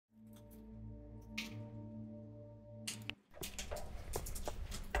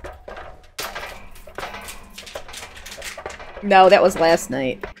No, that was last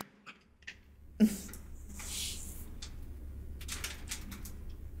night.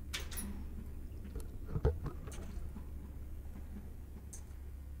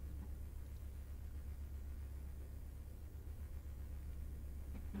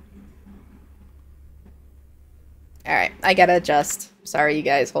 Alright, I gotta adjust. Sorry, you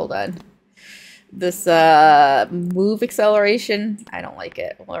guys, hold on. This, move acceleration, I don't like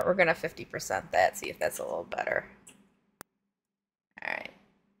it. We're gonna 50% that, see if that's a little better. Alright.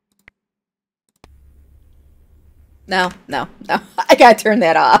 No. I gotta turn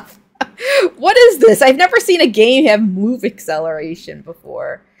that off. What is this? I've never seen a game have move acceleration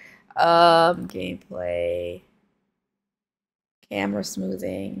before. Gameplay. Camera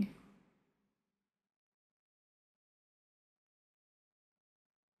smoothing.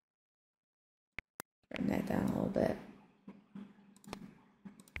 Turn that down a little bit.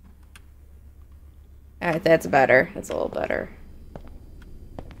 Alright, that's better. That's a little better.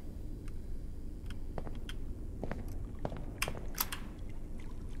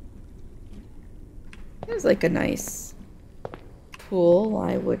 There's like a nice pool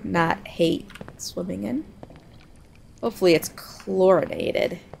I would not hate swimming in. Hopefully it's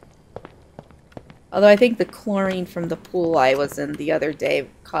chlorinated. Although I think the chlorine from the pool I was in the other day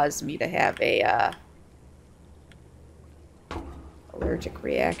caused me to have a allergic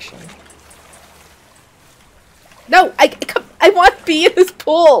reaction. No! I want to be in this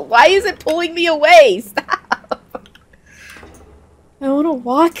pool! Why is it pulling me away? Stop! I want to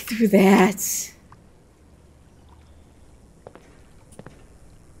walk through that.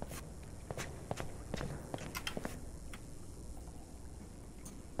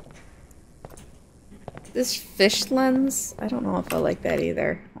 This fish lens, I don't know if I like that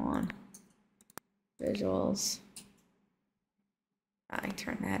either. Hold on. Visuals. I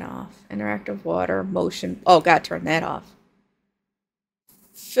turn that off. Interactive water, motion. Oh, God, turn that off.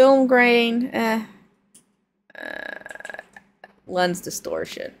 Film grain, lens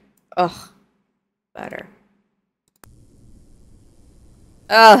distortion. Ugh. Better.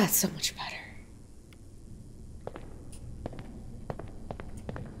 Oh, that's so much better.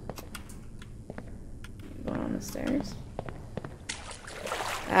 Going on the stairs.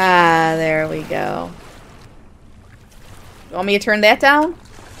 Ah, there we go. You want me to turn that down?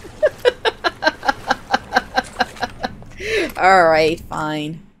 Alright,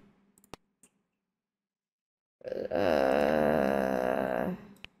 fine.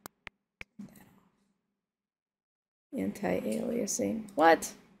 Anti-aliasing.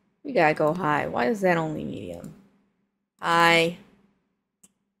 What? We gotta go high. Why is that only medium? High.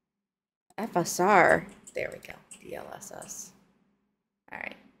 FSR. There we go. DLSS.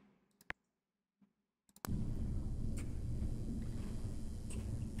 Alright.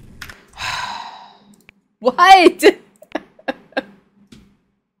 What?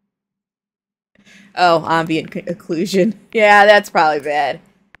 Oh, ambient occlusion. Yeah, that's probably bad.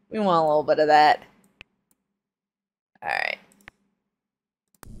 We want a little bit of that. Alright.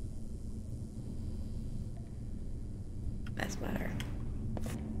 That's better.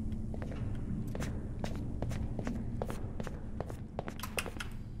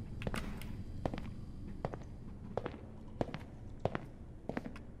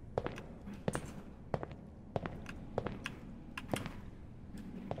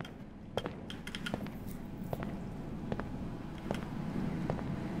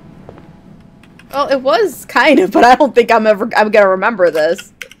 Well, it was kind of, but I don't think I'm gonna remember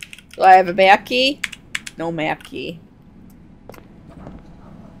this. Do I have a map key? No map key.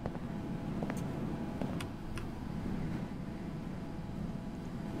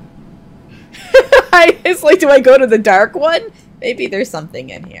 It's like, do I go to the dark one? Maybe there's something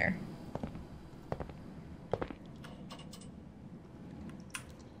in here.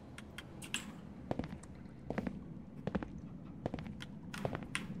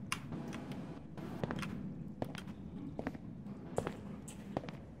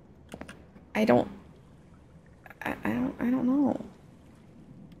 I don't know.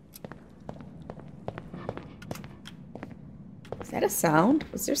 Is that a sound?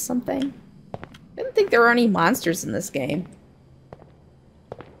 Was there something? I didn't think there were any monsters in this game.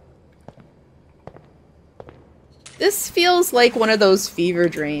 This feels like one of those fever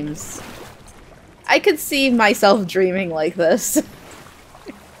dreams. I could see myself dreaming like this.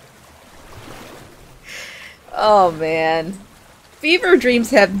 Oh man. Fever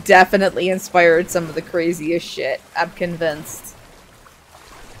dreams have definitely inspired some of the craziest shit. I'm convinced.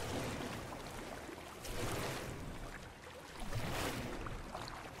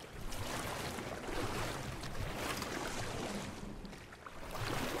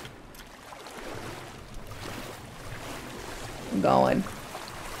 I'm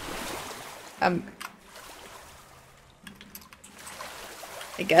going.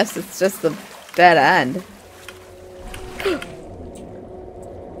 I guess it's just the dead end.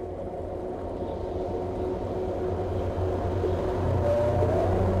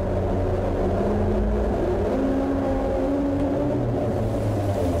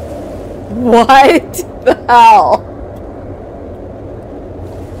 What the hell?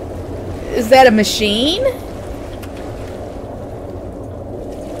 Is that a machine?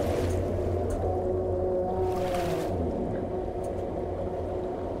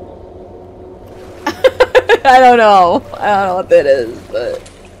 I don't know. I don't know what that is,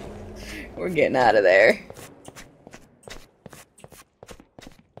 but we're getting out of there.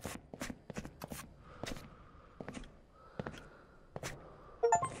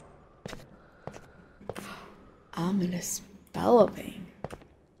 Ominous bellowing.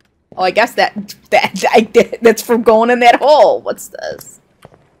 Oh, I guess that's from going in that hole. What's this?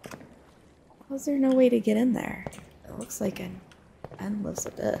 Why is there no way to get in there? It looks like an endless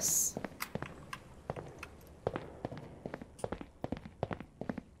abyss.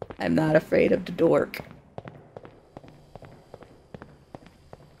 I'm not afraid of the dork.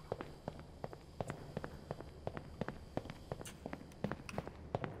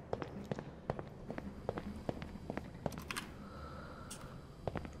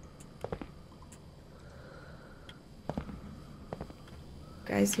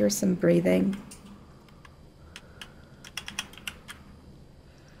 Guys, hear some breathing.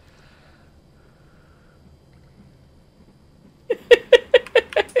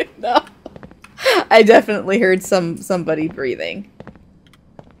 No. I definitely heard somebody breathing.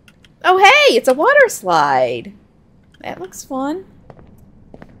 Oh hey, it's a water slide. That looks fun.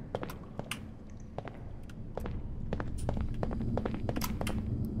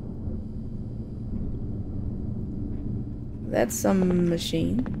 That's some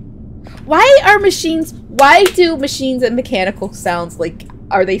machine. Why do machines and mechanical sounds, like,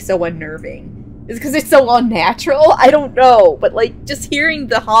 are they so unnerving? Is it because it's so unnatural? I don't know, but like, just hearing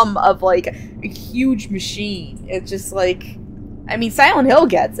the hum of like a huge machine, it's just like, I mean, Silent Hill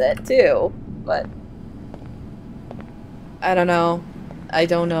gets it too, but I don't know. I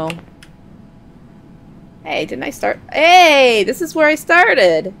don't know. Hey, didn't I start? Hey, this is where I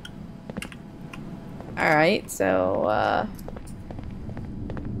started. Alright, so,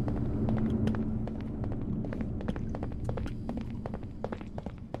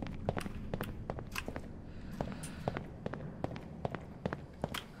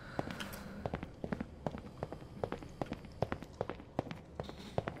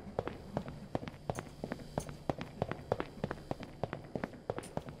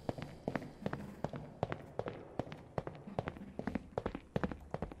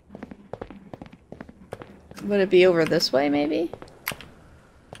 would it be over this way, maybe?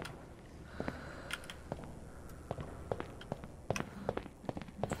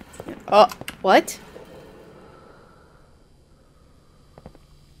 Oh, what?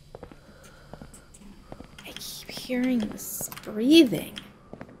 I keep hearing this breathing.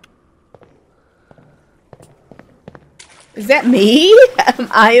 Is that me? Am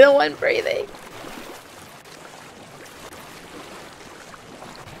I the one breathing?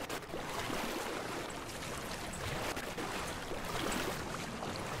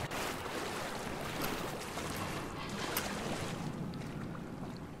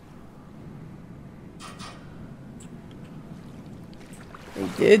 They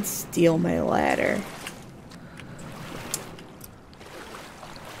did steal my ladder.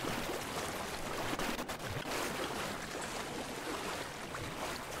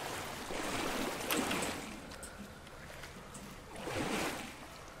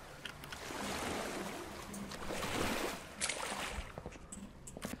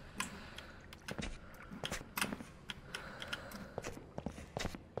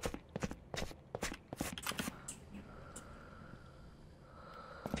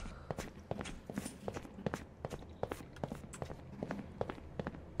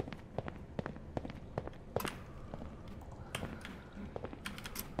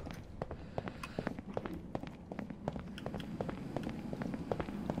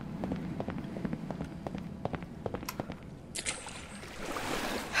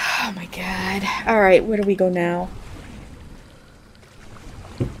 Oh my god. Alright, where do we go now?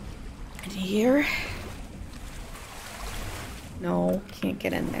 In here? No, can't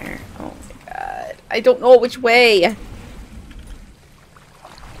get in there. Oh my god. I don't know which way.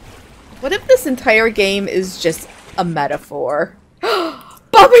 What if this entire game is just a metaphor?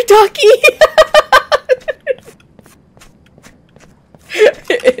 Bobby Ducky!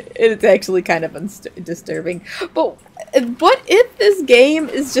 It's actually kind of disturbing. But What if this game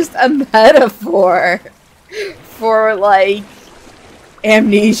is just a metaphor for, like,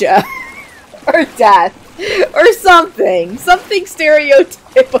 amnesia or death or something? Something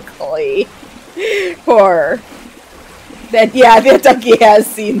stereotypically horror. That, yeah, that donkey has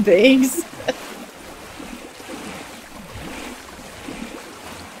seen things.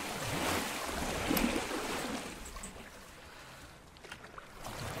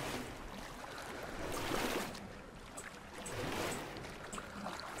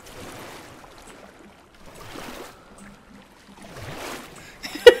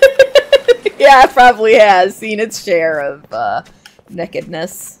 Yeah, it probably has seen its share of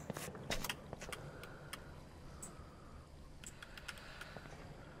nakedness.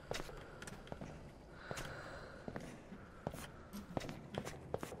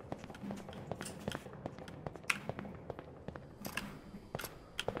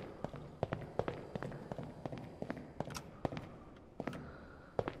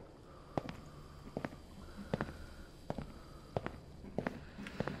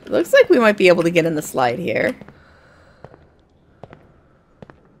 Looks like we might be able to get in the slide here.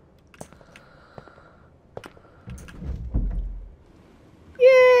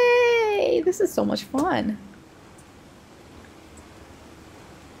 Yay! This is so much fun.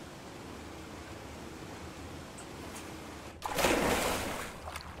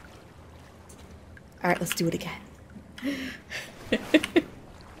 Alright, let's do it again.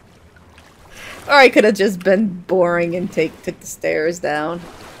 Or I could have just been boring and took the stairs down.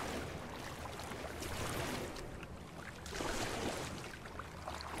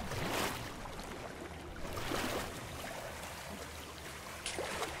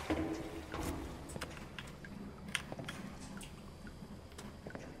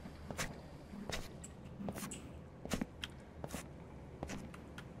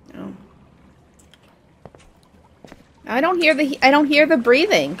 I don't hear the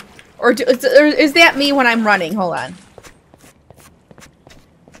breathing. Or is that me when I'm running? Hold on.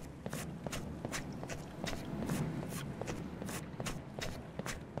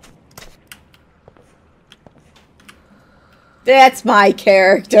 That's my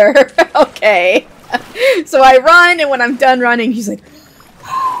character. Okay. So I run, and when I'm done running, he's like...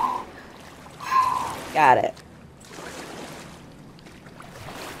 Got it.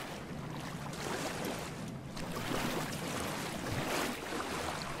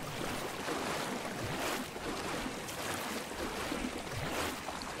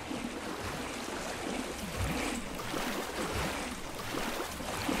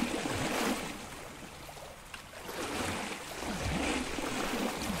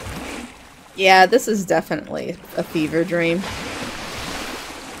 Yeah, this is definitely a fever dream.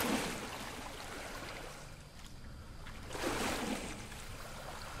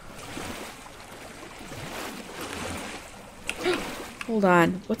 Hold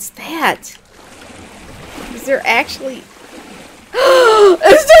on, what's that? Is there actually...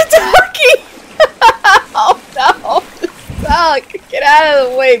 It's the donkey! Oh no! It's stuck! Get out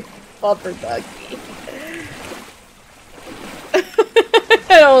of the way, bumper donkey.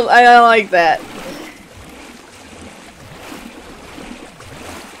 I don't like that.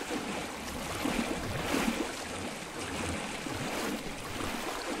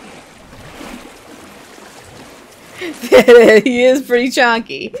 He is pretty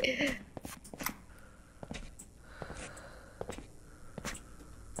chunky.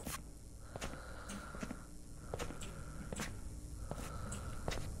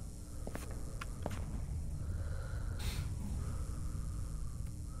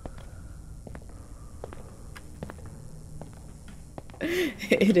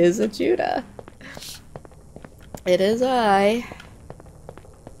 It is a Chudah. It is I.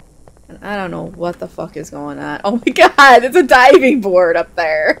 And I don't know what the fuck is going on. Oh my god, it's a diving board up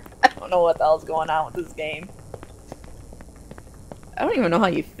there. I don't know what the hell's going on with this game. I don't even know how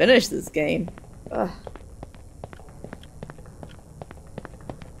you finish this game. Ugh.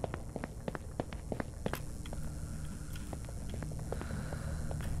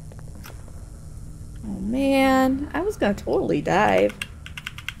 Oh man, I was gonna totally dive.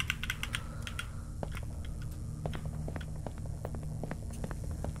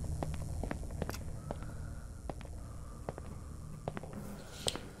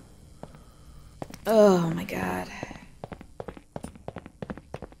 Oh my god.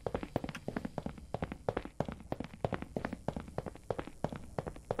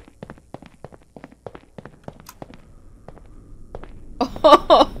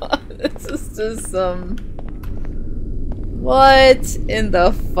 Oh, this is just some... What in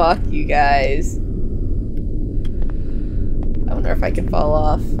the fuck, you guys? I wonder if I can fall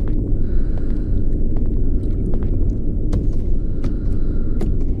off.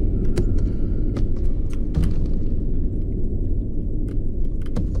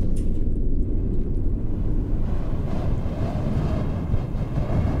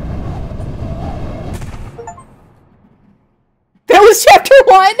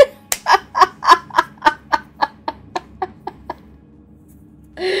 one?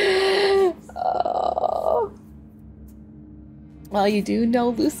 Oh. Well, you do know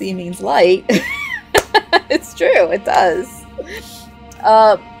Lucy means light. It's true, it does.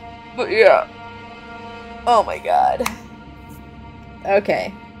 But yeah. Oh my god.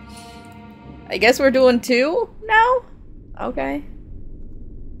 Okay. I guess we're doing 2 now? Okay.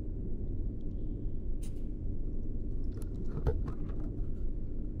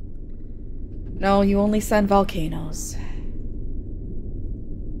 No, you only send volcanoes.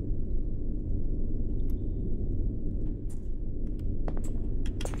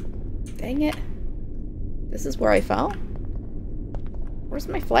 Dang it. This is where I fell? Where's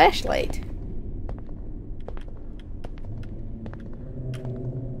my flashlight?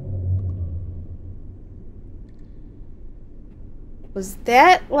 Was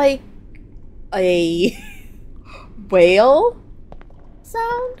that like a whale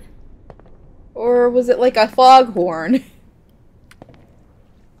sound? Or was it like a foghorn?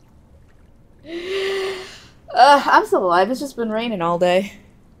 I'm still alive. It's just been raining all day.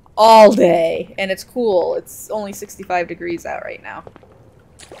 All day. And it's cool. It's only 65 degrees out right now.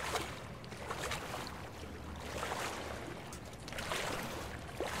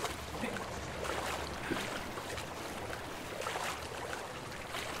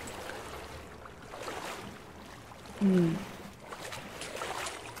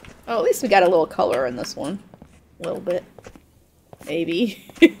 Oh, at least we got a little color in this one. A little bit. Maybe.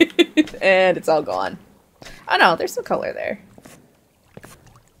 And it's all gone. Oh no, there's some color there.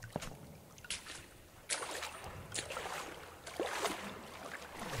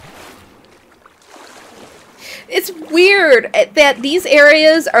 It's weird that these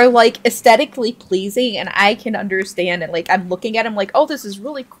areas are like aesthetically pleasing and I can understand it. Like I'm looking at them like, oh, this is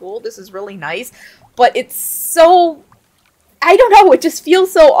really cool. This is really nice. But it's so, I don't know. It just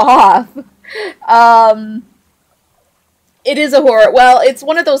feels so off. It is a horror. Well, it's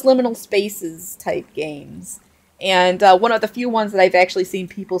one of those liminal spaces type games. And one of the few ones that I've actually seen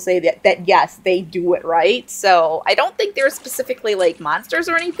people say that yes, they do it right. So I don't think they're specifically like monsters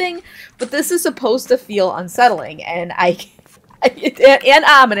or anything, but this is supposed to feel unsettling and and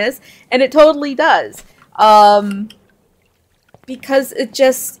ominous, and it totally does. Because it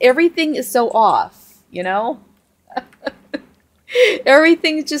just, everything is so off, you know?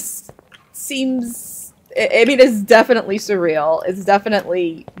 Everything just seems, I mean, it's definitely surreal. It's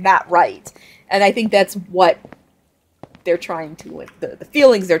definitely not right. And I think that's what they're trying to, the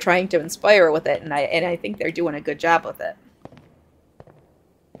feelings they're trying to inspire with it, and I think they're doing a good job with it.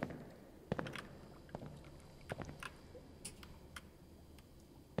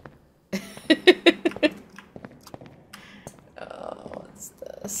 Oh, what's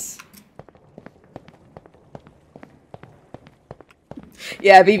this?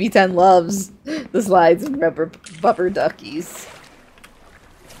 Yeah, BB10 loves the slides and rubber duckies.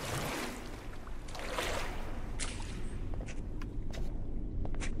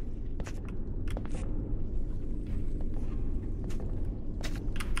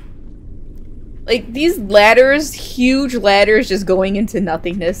 Like, these ladders, huge ladders just going into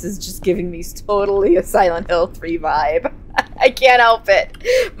nothingness is just giving me totally a Silent Hill 3 vibe. I can't help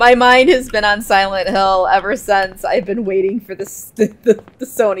it. My mind has been on Silent Hill ever since I've been waiting for the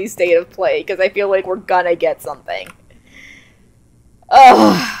Sony State of Play, because I feel like we're gonna get something.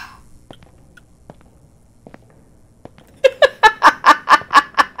 Ugh.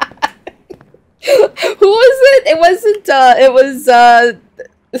 Who was it? It wasn't, it was,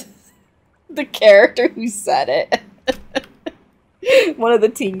 the character who said it. One of the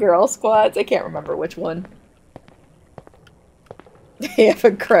Teen Girl squads. I can't remember which one. They have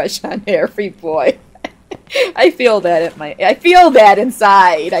a crush on every boy. I feel that I feel that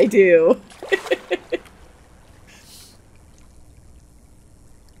inside. I do.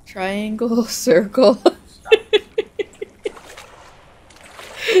 Triangle, circle.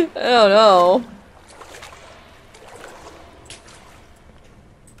 Oh no.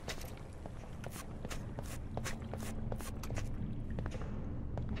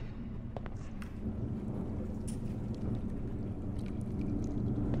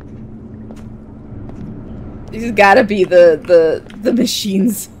 These gotta be the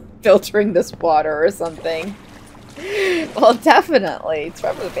machines filtering this water or something. Well, definitely.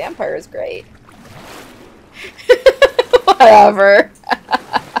 Trevor the Vampire is great. Whatever.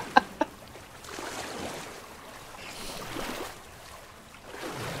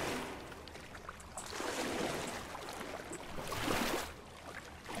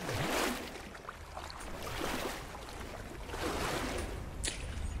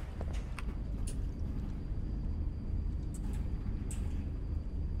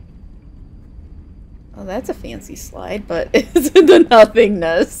 Well, that's a fancy slide, but it's into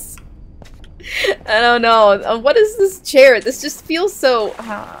nothingness. I don't know. What is this chair? This just feels so...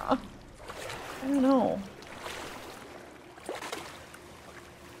 I don't know.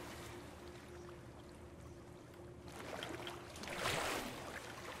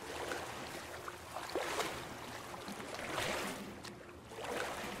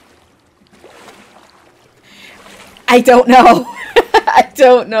 I don't know. I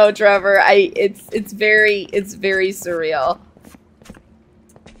don't know, Trevor. It's very surreal.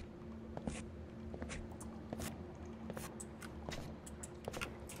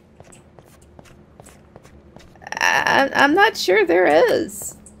 I'm not sure there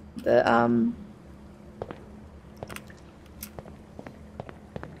is. I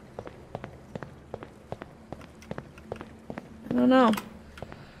don't know.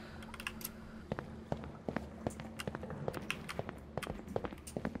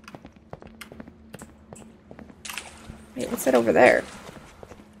 Wait, what's that over there?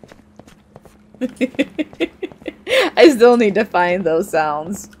 I still need to find those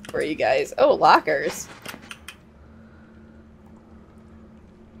sounds for you guys. Oh, lockers.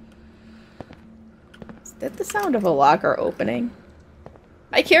 Is that the sound of a locker opening?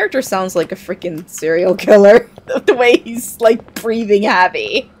 My character sounds like a freaking serial killer. The way he's, like, breathing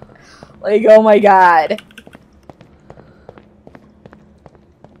heavy. Like, oh my god.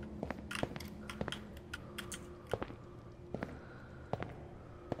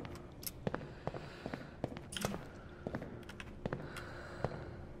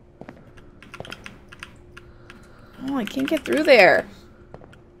 Oh, I can't get through there.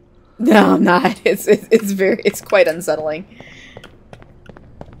 No, I'm not. It's quite unsettling.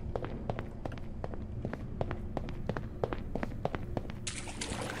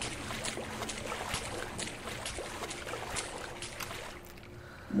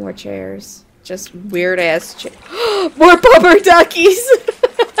 More chairs. Just weird ass chairs. More bumper duckies!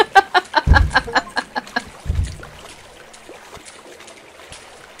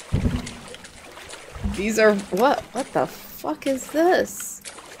 These are what? What the fuck is this?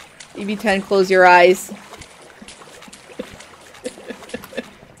 EB10, close your eyes.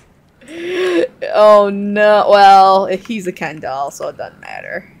 Oh no. Well, he's a Ken doll, so it doesn't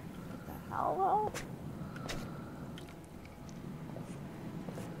matter. What the hell?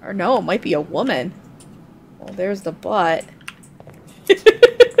 Or no, it might be a woman. Well, there's the butt.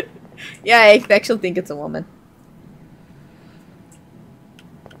 Yeah, I actually think it's a woman.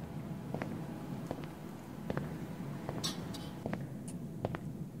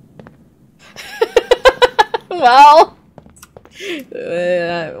 Well,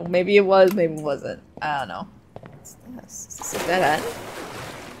 maybe it was, maybe it wasn't. I don't know. What's this? Is this a dead end?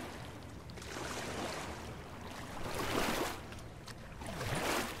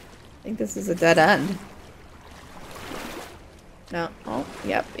 I think this is a dead end. No. Oh,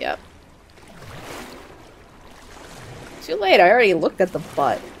 yep, yep. Too late, I already looked at the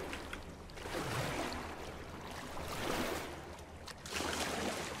butt.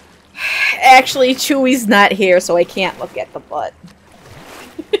 Actually, Chewy's not here, so I can't look at the butt.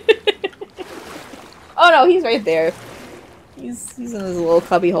 Oh no, he's right there. He's in his little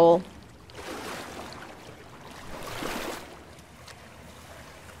cubby hole.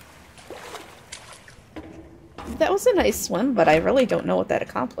 That was a nice swim, but I really don't know what that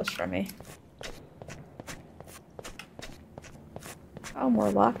accomplished for me. Oh, more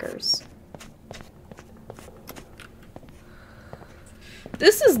lockers.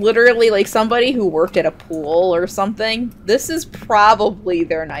 This is literally like somebody who worked at a pool or something. This is probably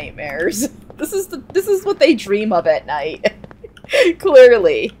their nightmares. This is what they dream of at night.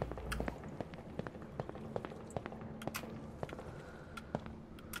 Clearly.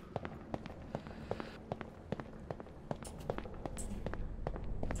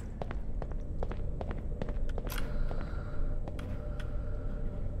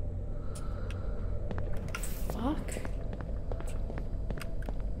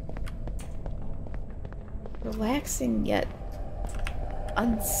 Relaxing yet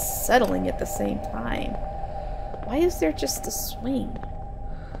unsettling at the same time. Why is there just a swing?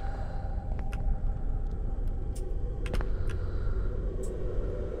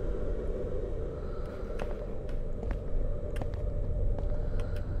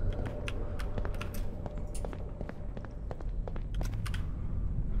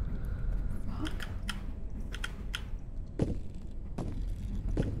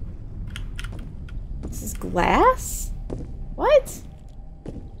 This is glass? What?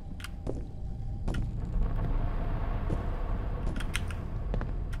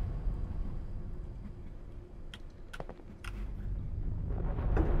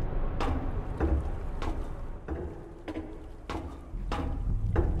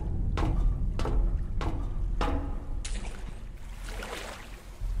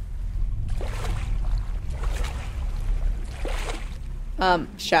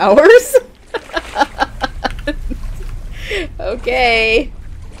 Showers? Okay.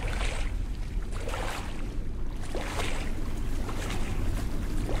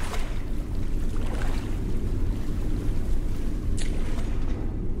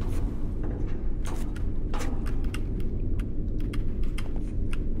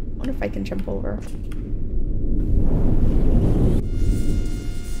 I wonder if I can jump over.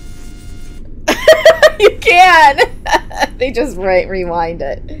 You can! They just rewind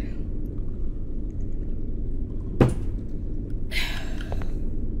it.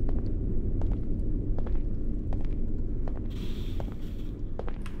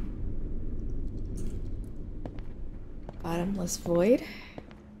 Bottomless void.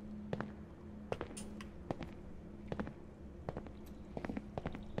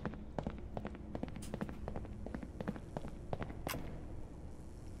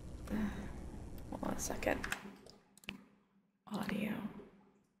 Hold on a second. Audio.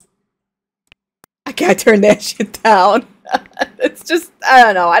 I gotta turn that shit down. It's just, I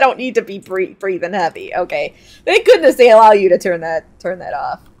don't know. I don't need to be breathing heavy. Okay. Thank goodness they allow you to turn that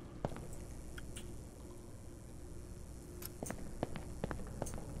off.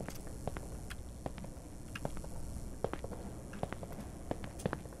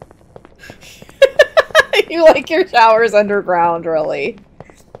 You like your showers underground, really?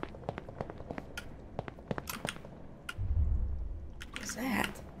 What's that?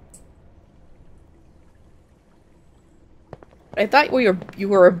 I thought you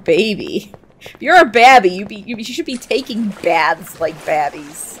were a baby. If you're a babby, you should be taking baths like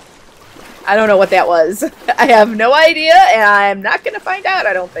babbies. I don't know what that was. I have no idea, and I'm not gonna find out,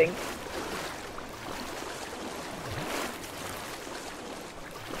 I don't think.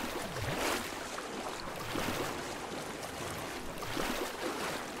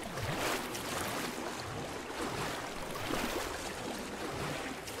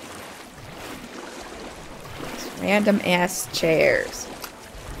 Random ass chairs.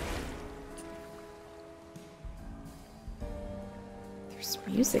 There's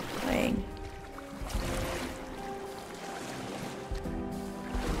music playing.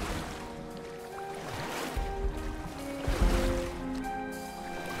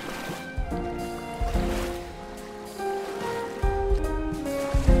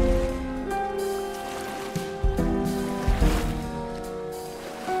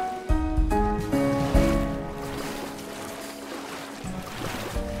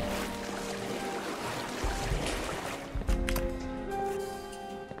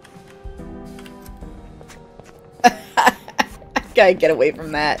 Gotta get away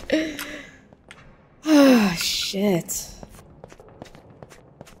from that. Ah, shit.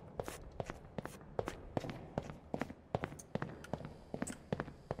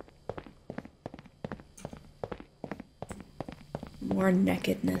 More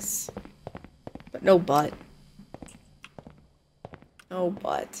nakedness. But no butt. No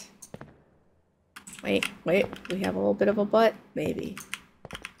butt. Wait. We have a little bit of a butt? Maybe.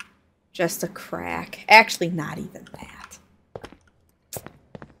 Just a crack. Actually, not even that.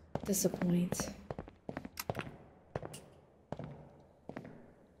 Disappoint.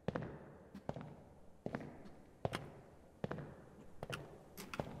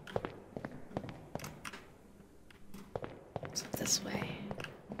 So this way.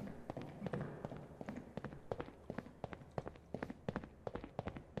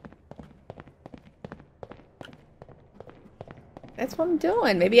 That's what I'm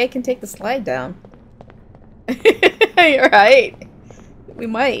doing. Maybe I can take the slide down. You're right. We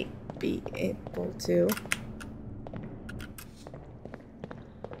might be able to.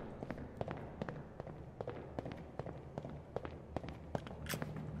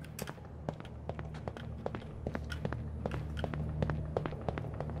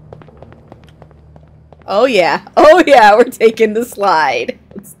 Oh yeah. Oh yeah, we're taking the slide.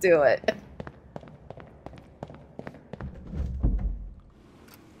 Let's do it.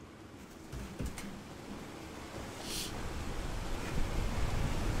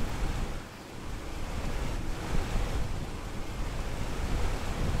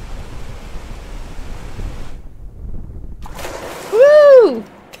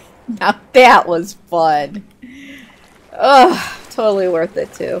 Now that was fun. Ugh, totally worth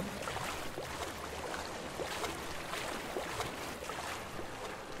it too.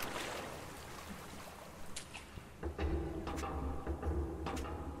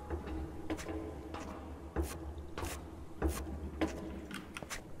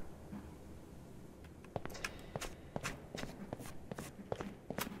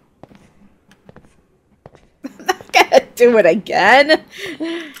 I'm not gonna do it again.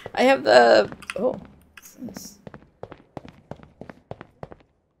 I have the... Oh, what's this?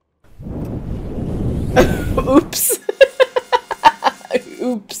 Oops.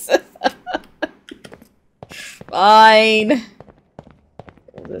 Oops. Fine.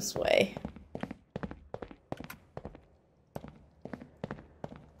 Go this way.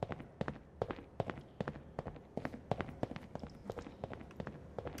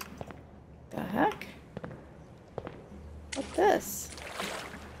 The heck? What's this?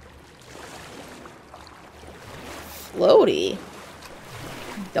 Floaty.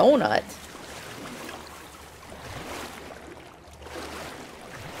 Donut.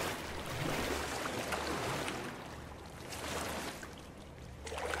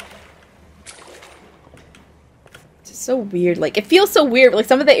 Just so weird. Like, it feels so weird. Like,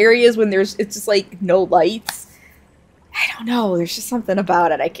 some of the areas when it's just like no lights. I don't know. There's just something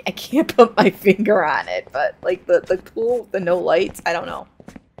about it. I can't put my finger on it. But like the pool, the no lights. I don't know.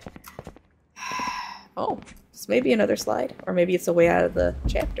 Oh, this may be another slide, or maybe it's a way out of the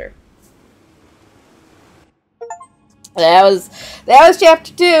chapter. That was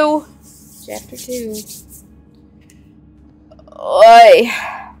chapter 2. Chapter 2. Oi.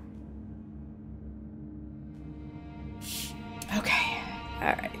 Okay.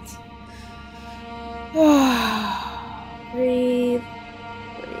 All right. Breathe.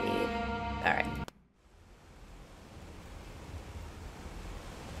 Breathe. All right.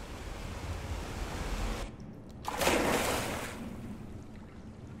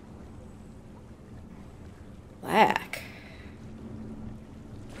 Black.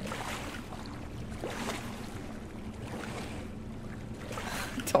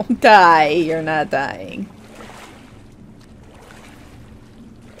 Don't die. You're not dying.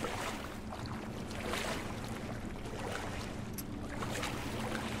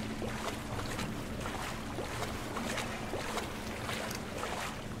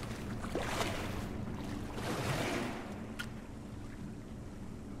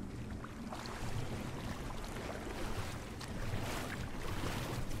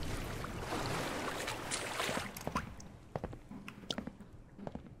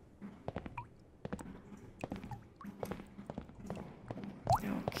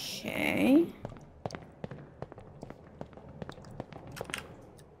 Okay.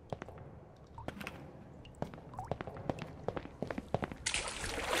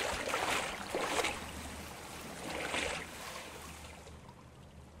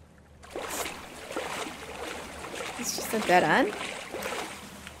 It's just a dead end?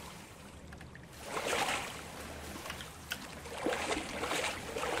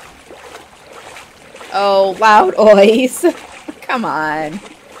 Oh, loud noise. Come on.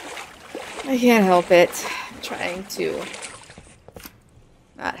 I can't help it. I'm trying to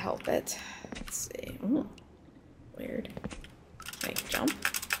not help it. Let's see. Ooh. Weird. Can I jump?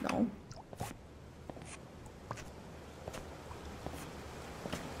 No.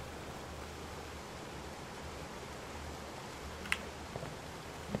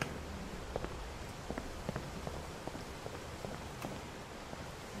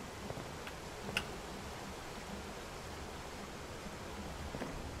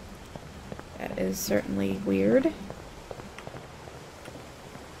 That is certainly weird.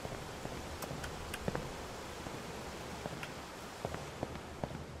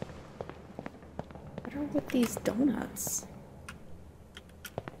 What are with these donuts?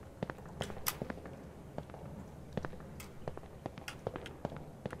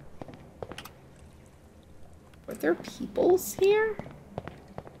 Were there peoples here?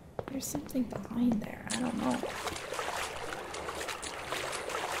 There's something behind there. I don't know.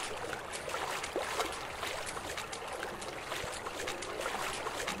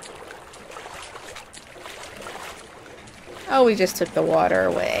 Oh, we just took the water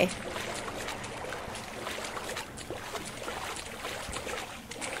away.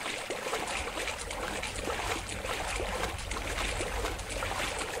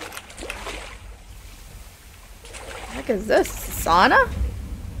 What the heck is this? Sauna?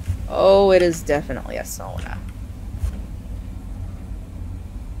 Oh, it is definitely a sauna.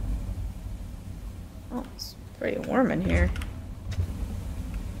 Oh, it's pretty warm in here.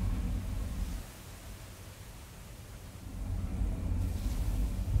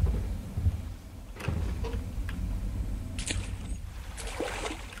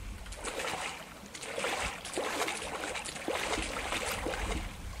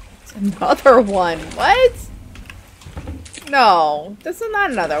 Another one. What? No, this is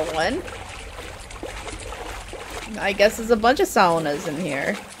not another one. I guess there's a bunch of saunas in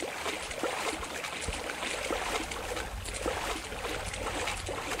here.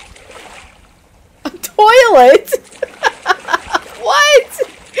 A toilet? What?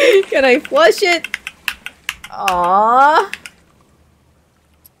 Can I flush it? Aww.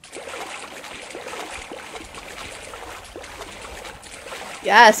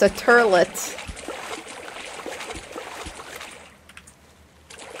 Yes, a turlet.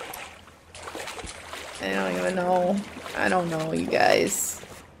 I don't even know. I don't know, you guys.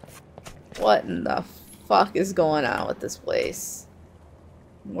 What in the fuck is going on with this place?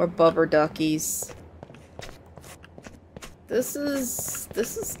 More bubber duckies. This is,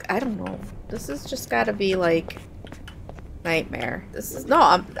 I don't know. This has just gotta be like nightmare. This is, no,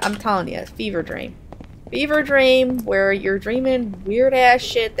 I'm telling you, fever dream. Fever dream where you're dreaming weird ass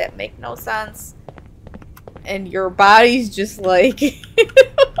shit that make no sense. And your body's just like,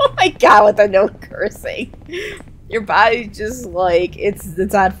 oh my god, with the no cursing. Your body's just like,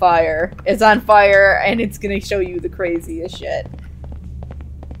 it's on fire. It's on fire and it's gonna show you the craziest shit.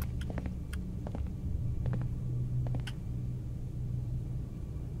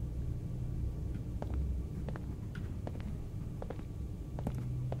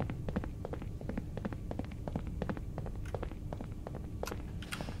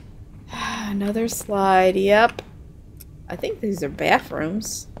 Another slide, yep. I think these are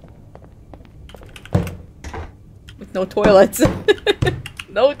bathrooms. With no toilets.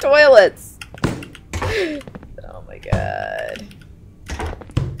 No toilets! Oh my god.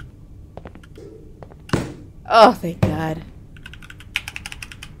 Oh, thank god.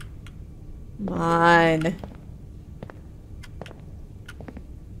 Come on.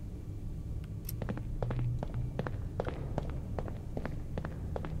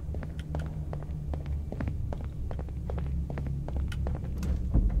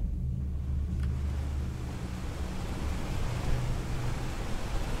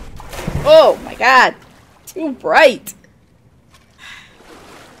 Oh my god! Too bright!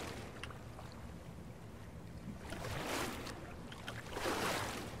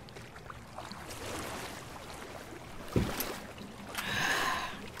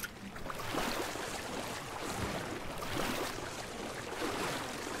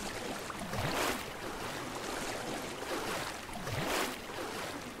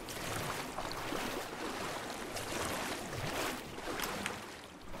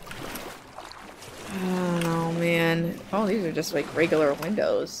 Oh, these are just like regular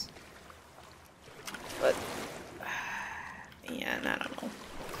windows. But, man, I don't know.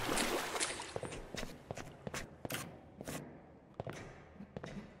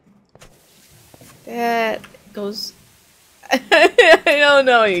 That goes... I don't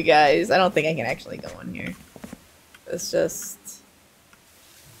know, you guys. I don't think I can actually go in here. It's just...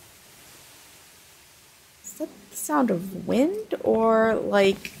 Is that the sound of wind or,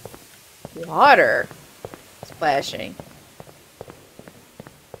 like, water splashing?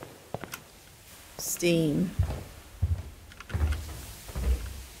 Steam.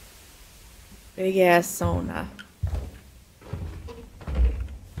 Big ass sauna.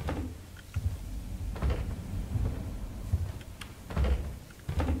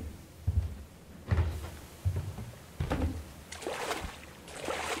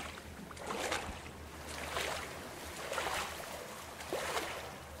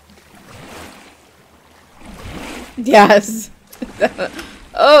 Yes.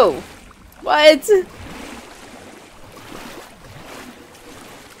 Oh, what?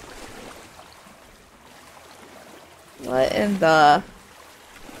 What in the...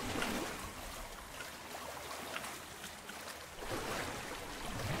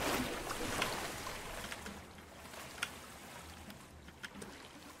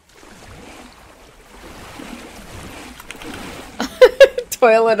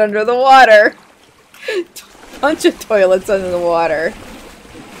 Toilet under the water. Bunch of toilets under the water.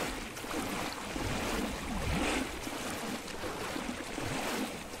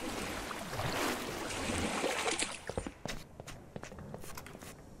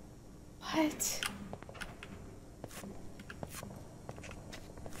 What?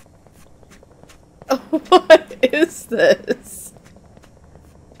 What is this?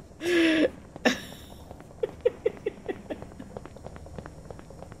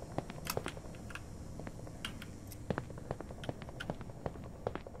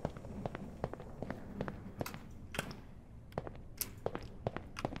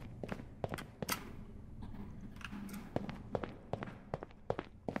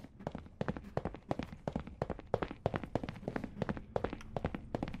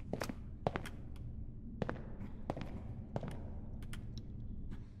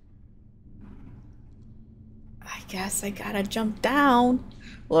 I guess I gotta jump down.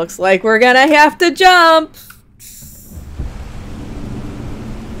 Looks like we're gonna have to jump.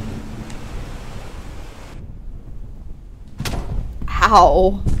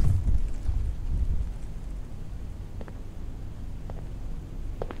 Ow.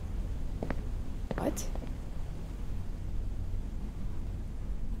 What?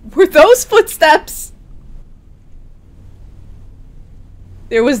 Were those footsteps?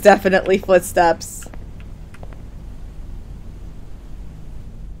 There was definitely footsteps.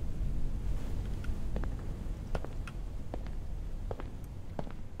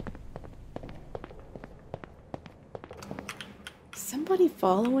 Somebody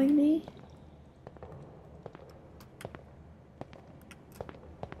following me?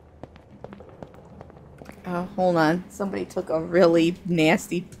 Oh, hold on. Somebody took a really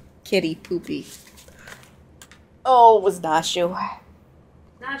nasty kitty poopy. Oh, it was Nashu.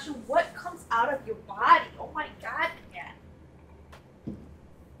 Nashu, what comes out of your body? Oh my god, cat.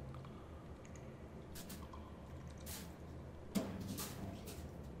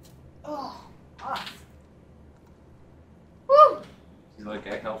 Oh, God. Woo! She's like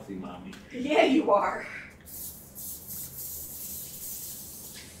a healthy mommy. Yeah, you are.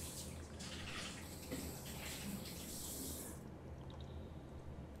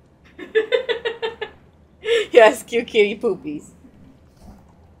 Yes, cute kitty poopies.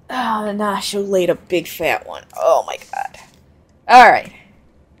 Oh, Nashu laid a big fat one. Oh my god. Alright.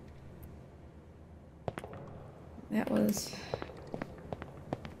 That was...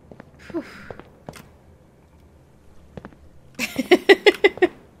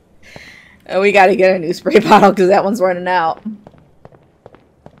 Oh, we gotta get a new spray bottle because that one's running out.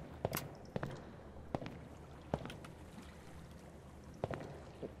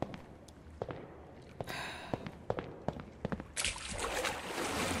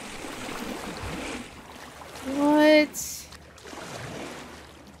 What?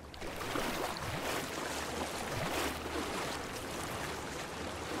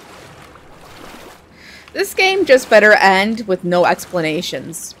 This game just better end with no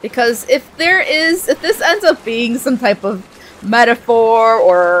explanations. Because if this ends up being some type of metaphor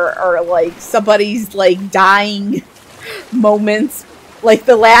or like somebody's like dying moments, like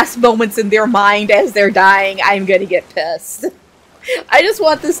the last moments in their mind as they're dying, I'm gonna get pissed. I just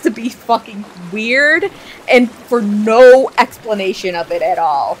want this to be fucking weird and for no explanation of it at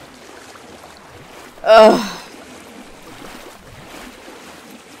all. Ugh.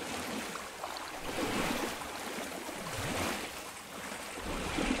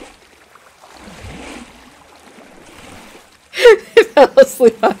 Fell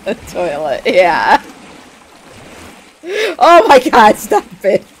asleep on the toilet. Yeah. Oh my god, stop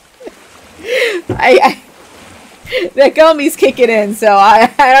it. That gummy's kicking in, so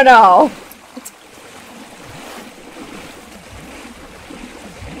I don't know.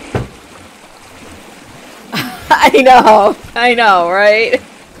 I know, right?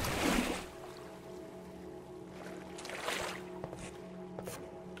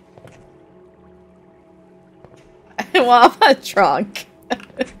 Well, I'm not drunk,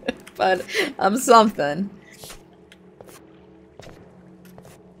 but I'm something.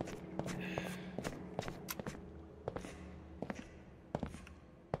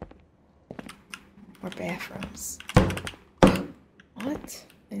 More bathrooms. What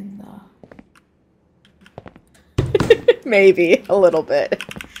in the... Maybe a little bit.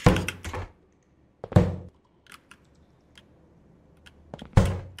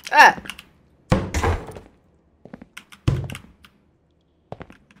 Ah!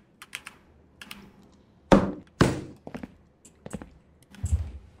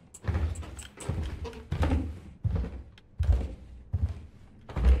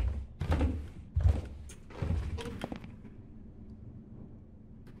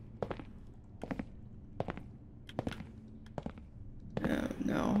 Oh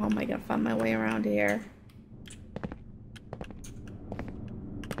no, how am I gonna find my way around here?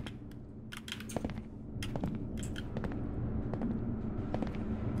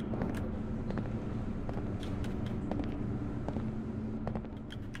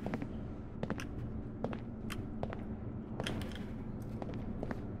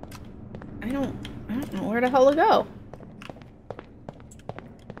 I don't know where the hell to go.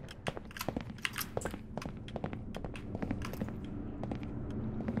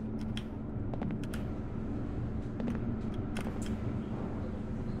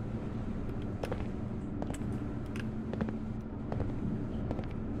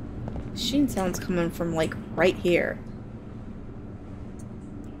 Machine sounds coming from like right here.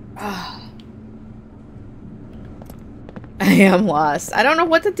 Ah. I am lost. I don't know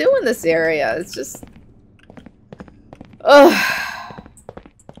what to do in this area. It's just... Ugh.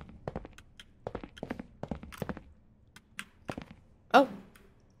 Oh.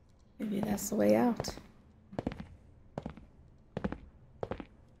 Maybe that's the way out.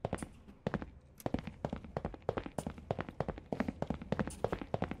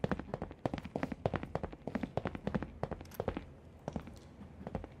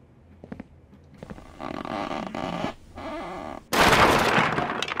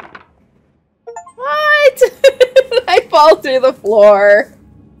 fall through the floor.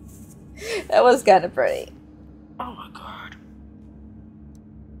 That was kind of pretty. Oh my god.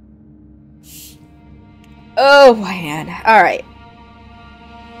 Oh man. Alright.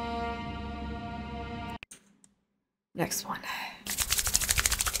 Next one.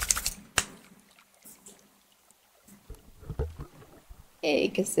 Hey,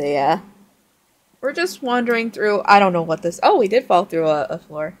 Kaseya. We're just wandering through... I don't know what this... Oh, we did fall through a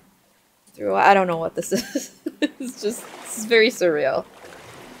floor. I don't know what this is. It's just... This is very surreal.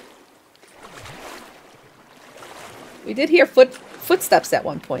 We did hear footsteps at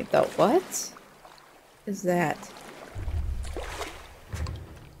one point, though. What is that?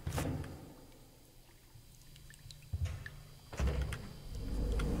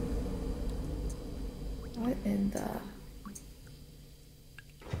 What in the...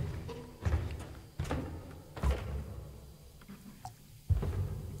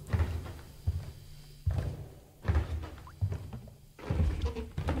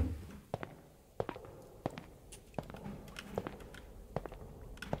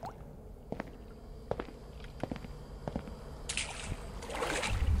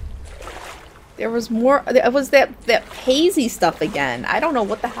 There was more. It was that hazy stuff again. I don't know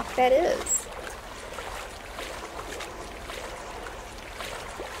what the heck that is.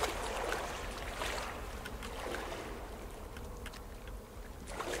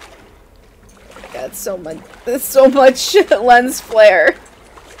 God, so much. There's so much lens flare.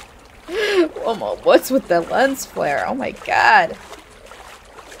 What's with the lens flare? Oh my god.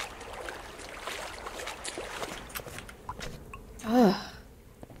 Ugh.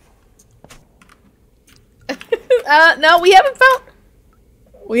 No, we haven't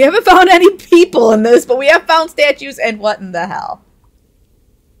found any people in this, but we have found statues, and what in the hell?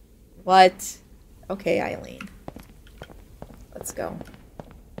 What? Okay, Eileen. Let's go.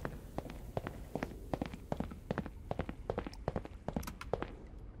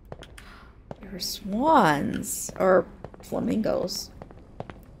 There are swans. Or flamingos.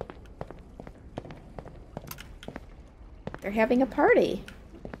 They're having a party.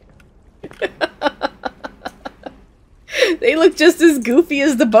 They look just as goofy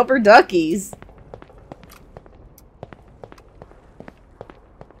as the bumper duckies.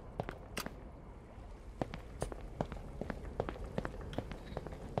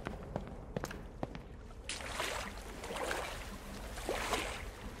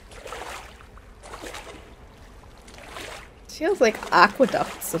 Feels like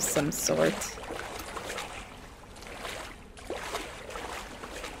aqueducts of some sort.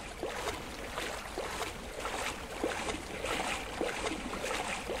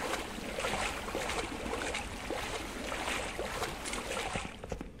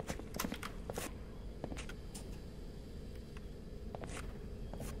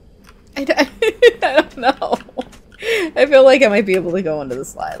 I don't know. I feel like I might be able to go into the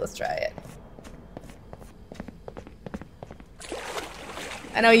slide. Let's try it.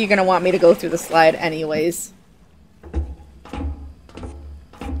 I know you're gonna want me to go through the slide anyways. Oh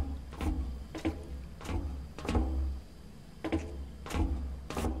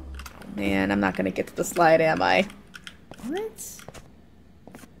man, I'm not gonna get to the slide, am I? What?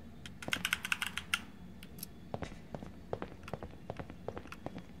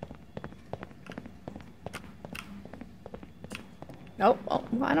 Nope. Oh,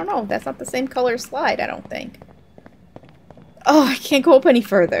 I don't know. That's not the same color slide, I don't think. Oh, I can't go up any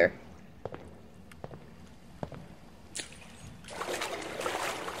further.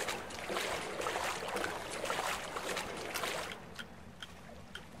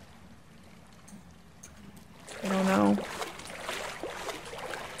 I don't know.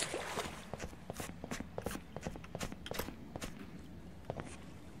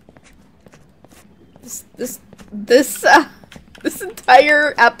 This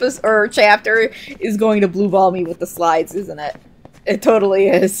entire episode or chapter is going to blue ball me with the slides, isn't it? It totally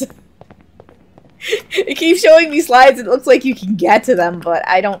is. It keeps showing me slides and it looks like you can get to them, but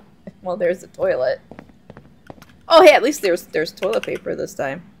I don't... Well, there's the toilet. Oh, hey, at least there's toilet paper this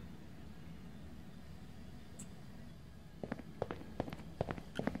time.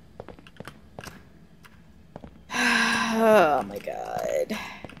 Oh my god.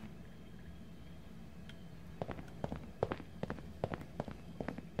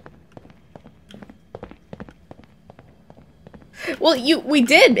 Well, we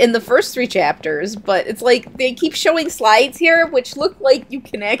did in the first 3 chapters, but it's like they keep showing slides here, which look like you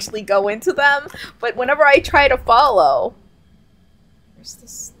can actually go into them, but whenever I try to follow... Where's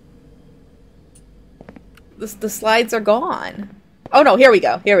this? The slides are gone. Oh no, here we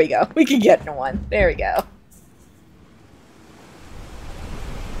go, here we go. We can get into one. There we go.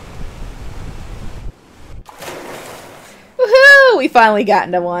 we finally got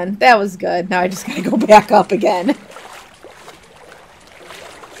into one. That was good. Now I just gotta go back up again.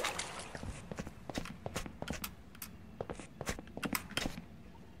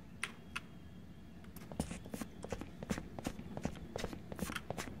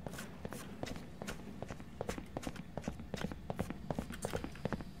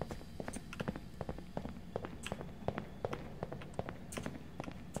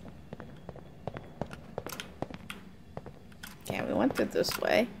 Yeah, we went through this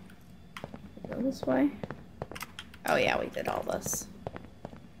way. Go this way? Oh yeah, we did all this.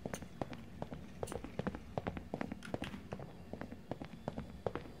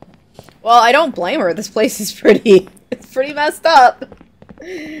 Well, I don't blame her. This place is pretty... It's pretty messed up.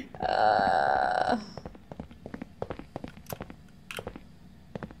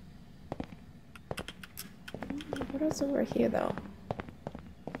 What else over here, though?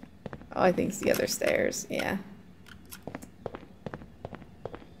 Oh, I think it's the other stairs. Yeah.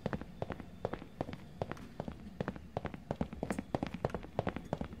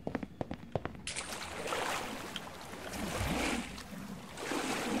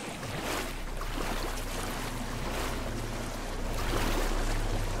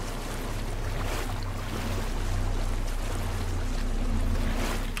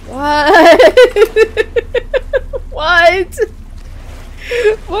 What? What?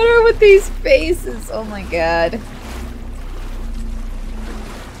 What are with these faces? Oh my god.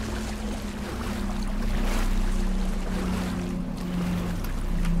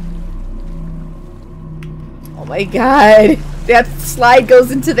 Oh my god. That slide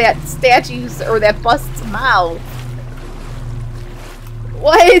goes into that statue's or that bust's mouth.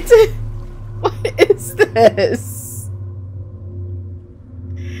 What? What is this?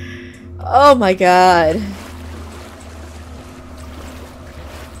 Oh my god.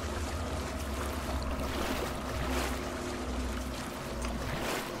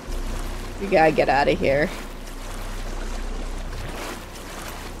 We gotta get out of here.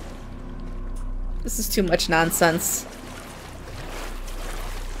 This is too much nonsense.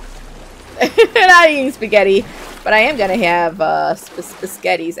 Not eating spaghetti, but I am gonna have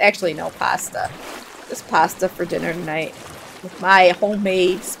spaghettis. Actually, no, pasta. Just pasta for dinner tonight. With my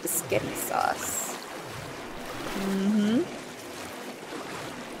homemade spaghetti sauce.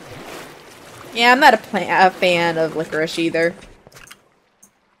 Yeah, I'm not a fan of licorice either.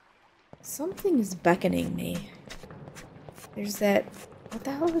 Something is beckoning me. There's that... What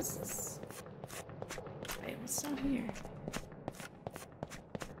the hell is this? Wait, what's down here?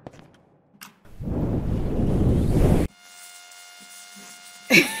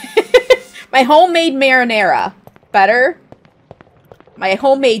 My homemade marinara. Better? My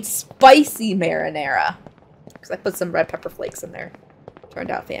homemade spicy marinara. Because I put some red pepper flakes in there. Turned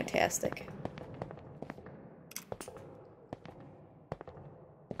out fantastic.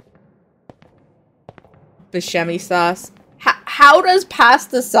 Buscemi sauce. How does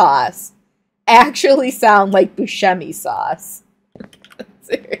pasta sauce actually sound like Buscemi sauce?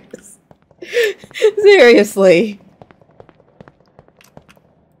 Seriously.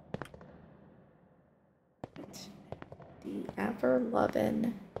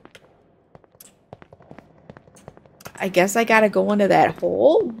 Ever-lovin'. I guess I gotta go into that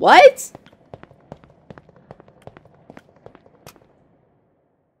hole? What?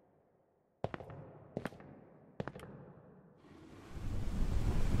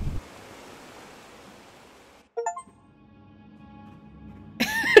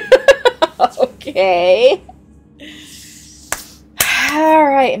 Okay.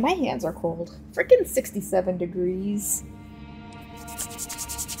 Alright, my hands are cold. Freaking 67 degrees.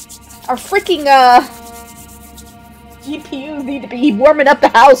 Our freaking, GPUs need to be warming up the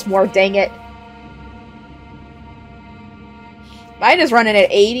house more, dang it. Mine is running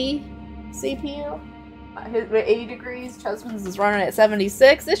at 80 CPU. His 80 degrees. Chusman's is running at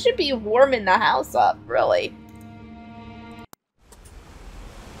 76. This should be warming the house up, really.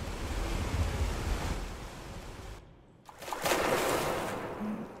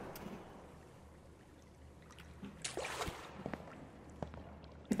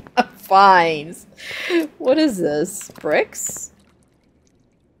 Fines. What is this? Bricks?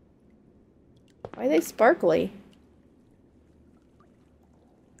 Why are they sparkly?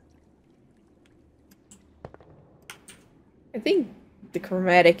 I think the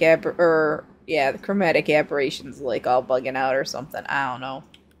chromatic the chromatic aberration's like all bugging out or something. I don't know.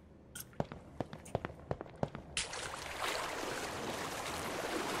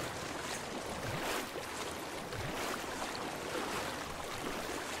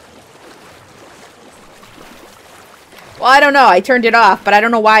 Well, I don't know. I turned it off, but I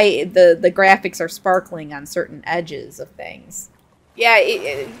don't know why the graphics are sparkling on certain edges of things. Yeah,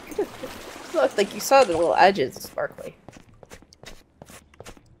 it looked like you saw the little edges sparkly.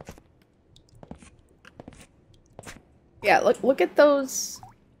 Yeah, look at those.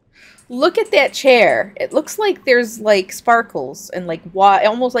 Look at that chair. It looks like there's like sparkles and like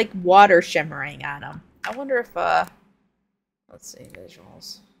almost like water shimmering on them. I wonder if let's see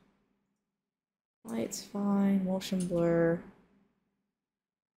visuals. Light's fine, motion blur.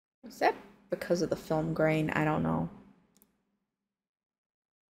 Is that because of the film grain? I don't know.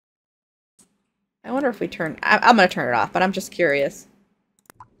 I wonder if we turn... I'm gonna turn it off, but I'm just curious.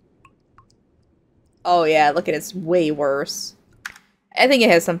 Oh yeah, look at it, it's way worse. I think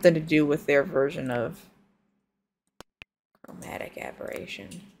it has something to do with their version of chromatic aberration.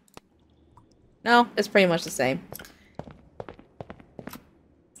 No, it's pretty much the same.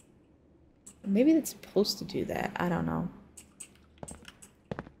 Maybe it's supposed to do that. I don't know.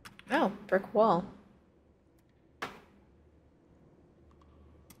 Oh, brick wall.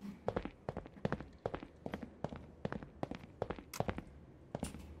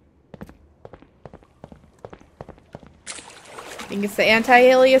 Think it's the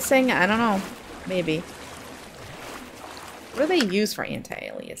anti-aliasing? I don't know. Maybe. What do they use for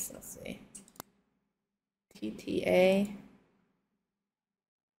anti-alias? Let's see. TTA.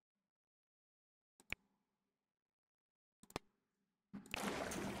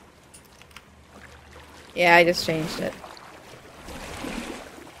 Yeah, I just changed it.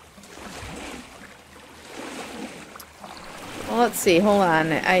 Well, let's see. Hold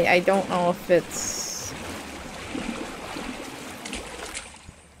on. I don't know if it's...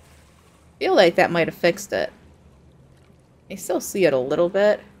 I feel like that might have fixed it. I still see it a little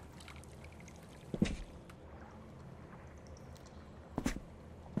bit.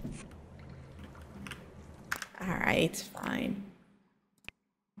 Alright, fine.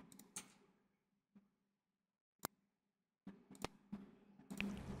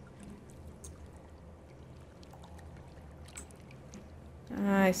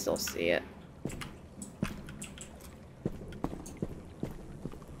 I still see it.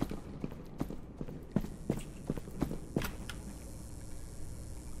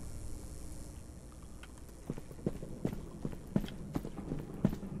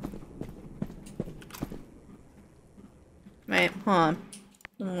 Right, hold on.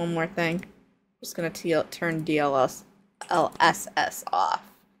 One more thing. Just gonna turn LSS off.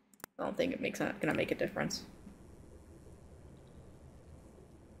 I don't think it's gonna make a difference.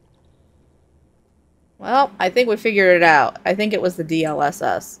 Well, I think we figured it out. I think it was the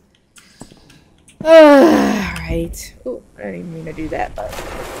DLSS. Alright. Ooh, I didn't even mean to do that, but...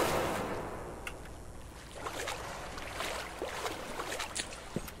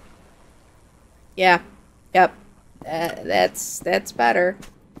 Yeah. Yep. That's better.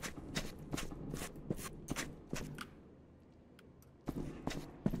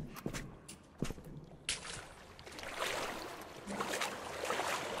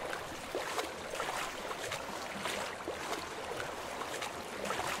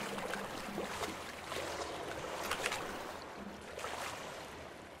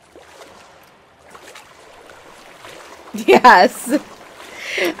 Yes.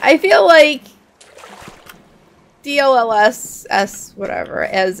 I feel like DLSS, whatever,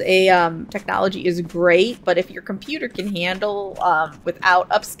 as a technology is great, but if your computer can handle without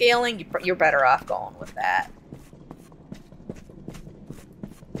upscaling, you're better off going with that.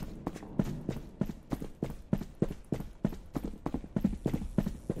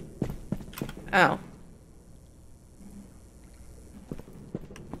 Oh.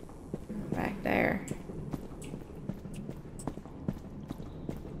 Back there.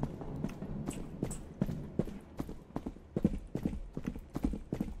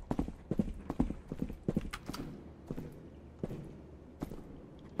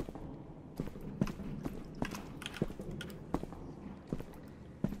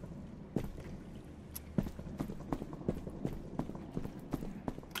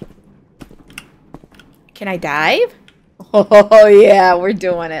 Can I dive? Oh yeah, we're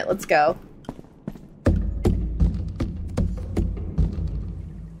doing it. Let's go. I'm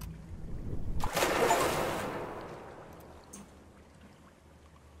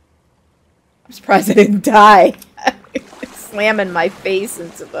surprised I didn't die. Slamming my face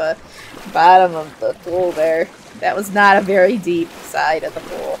into the bottom of the pool there. That was not a very deep side of the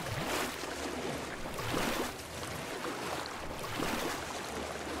pool.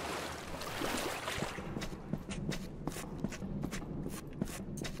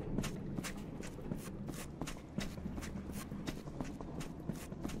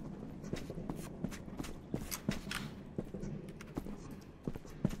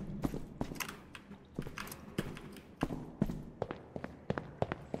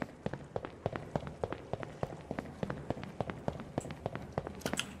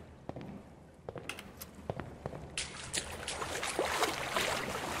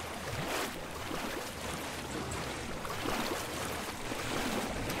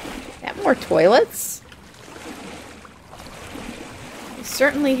 more toilets? We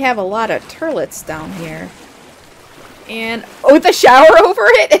certainly have a lot of turlets down here. And, oh, with a shower over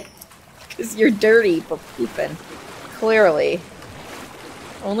it? Because you're dirty for pooping. Clearly.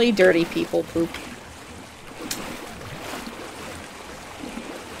 Only dirty people poop.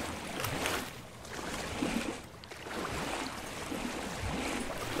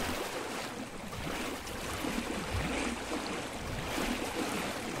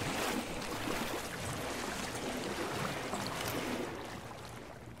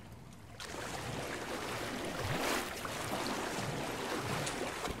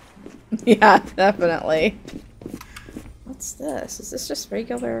 Yeah, definitely. What's this? Is this just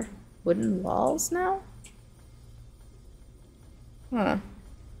regular wooden walls now? Huh.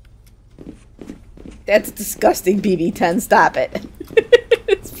 That's disgusting, BB-10. Stop it.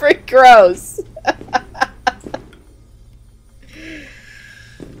 It's pretty gross.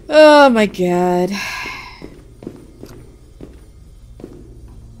 Oh my god.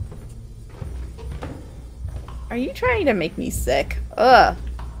 Are you trying to make me sick? Ugh.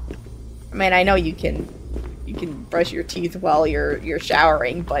 I mean, I know you can brush your teeth while you're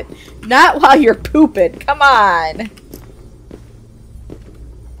showering, but not while you're pooping. Come on.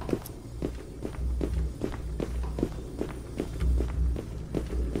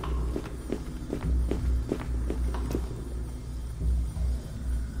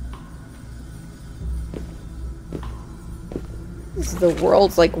 This is the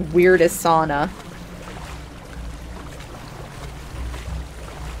world's like weirdest sauna.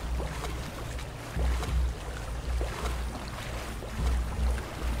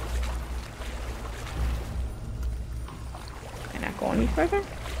 Any further?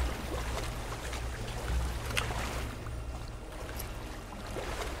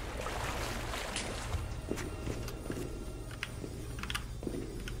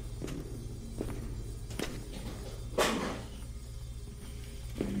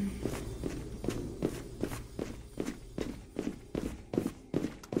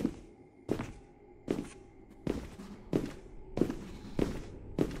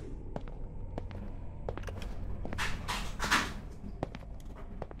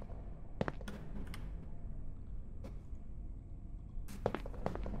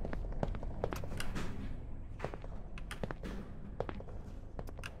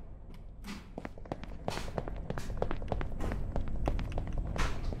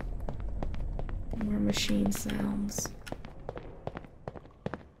 More machine sounds.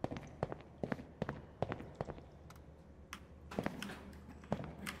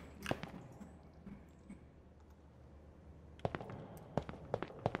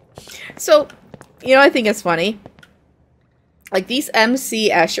 So, you know, I think it's funny. Like, these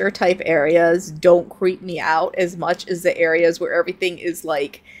MC Escher type areas don't creep me out as much as the areas where everything is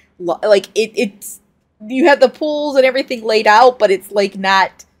like it's you have the pools and everything laid out, but it's like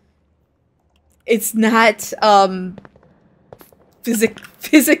not. It's not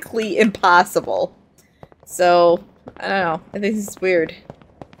physically impossible. So, I don't know. I think this is weird.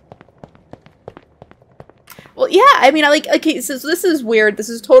 Well, yeah, I mean, okay, so this is weird. This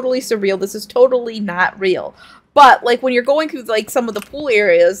is totally surreal. This is totally not real. But, like, when you're going through, like, some of the pool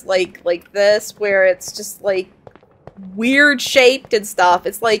areas, like this, where it's just, like, weird shaped and stuff,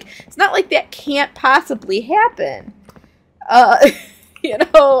 it's like, it's not like that can't possibly happen. You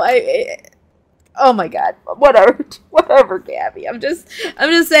know, oh my god, whatever, Gabby. I'm just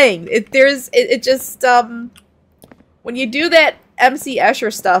saying, it just, when you do that MC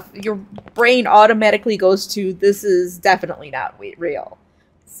Escher stuff, your brain automatically goes to, this is definitely not real.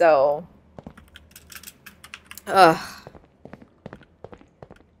 So, ugh.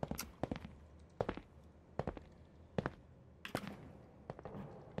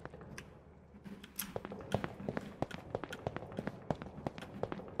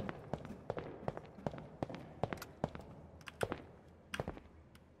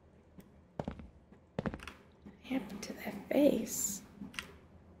 What happened to that face?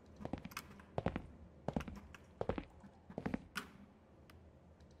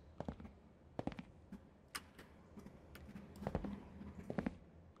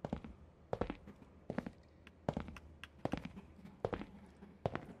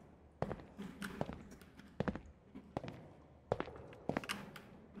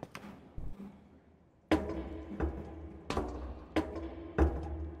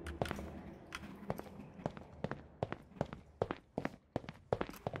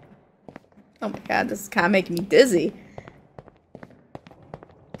 Oh my god, this is kind of making me dizzy.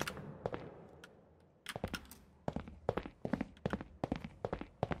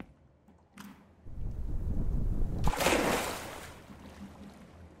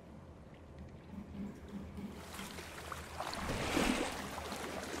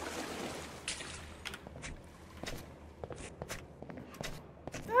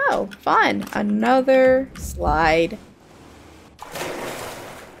 go. Fun. Another slide.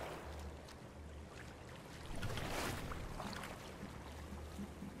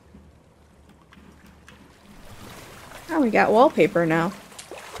 Oh, we got wallpaper now.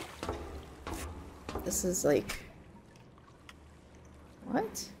 This is like...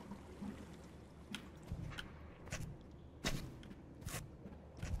 What?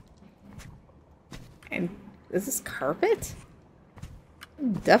 And is this carpet?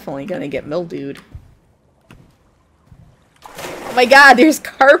 I'm definitely gonna get mildewed. Oh my god, there's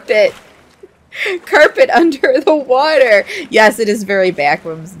carpet! Carpet under the water! Yes, it is very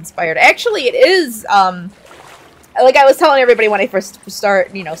Backrooms inspired. Actually, it is, like I was telling everybody when I first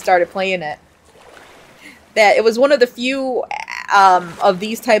started playing it, that it was one of the few of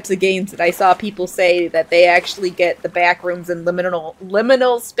these types of games that I saw people say that they actually get the backrooms and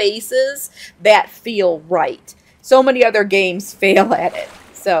liminal spaces that feel right. So many other games fail at it.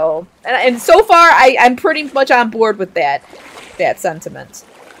 So, and so far, I'm pretty much on board with that sentiment.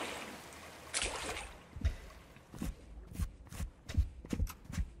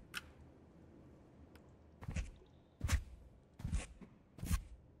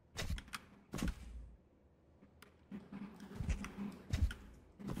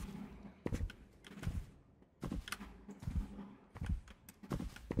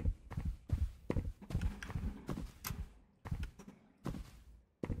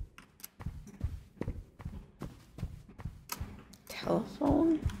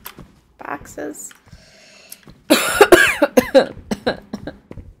 Telephone boxes.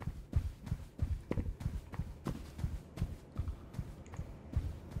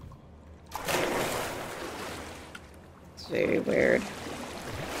 It's very weird.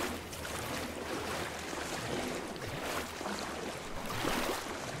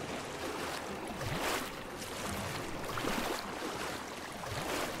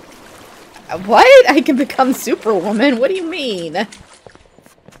 What? I can become Superwoman? What do you mean?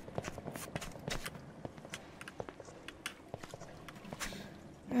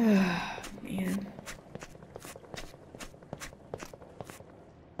 Man.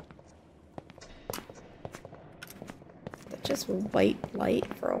 That's just white light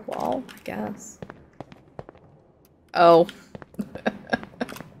for a wall, I guess. Oh.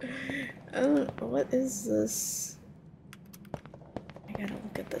 What is this? I gotta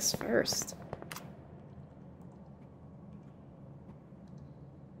look at this first.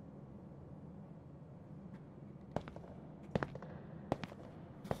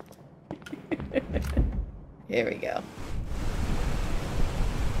 Here we go.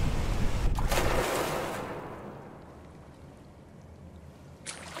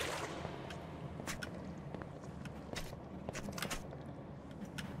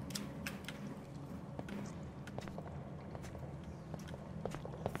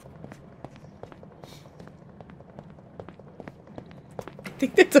 I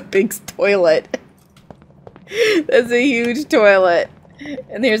think that's a big toilet. That's a huge toilet.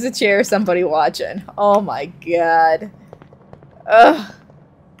 And there's a chair, somebody watching. Oh my god. Ugh.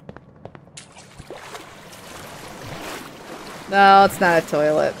 No, it's not a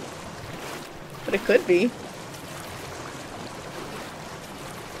toilet. But it could be.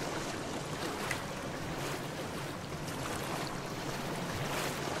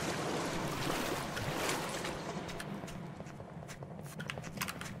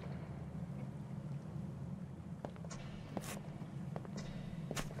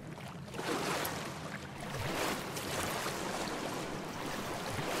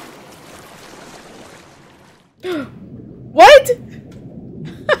 What?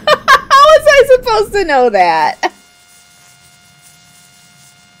 How was I supposed to know that?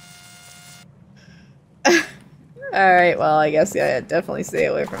 Alright, well, I guess yeah, I'd definitely stay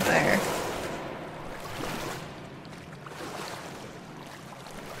away from there.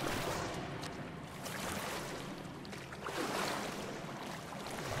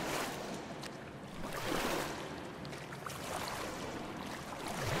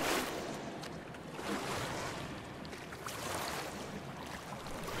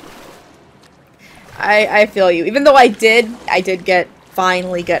 I feel you. Even though I did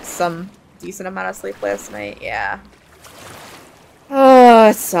finally get some decent amount of sleep last night. Yeah. Oh,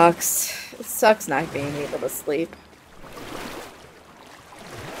 it sucks. It sucks not being able to sleep.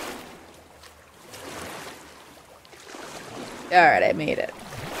 Alright, I made it.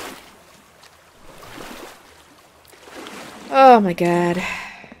 Oh my god.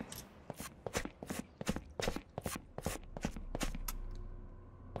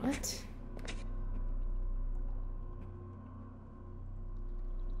 What?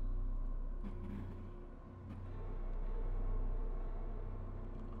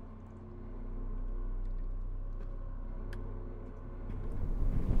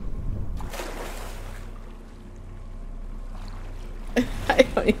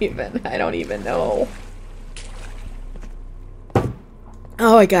 I don't even know.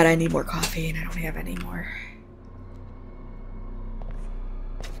 Oh my god, I need more coffee and I don't have any more.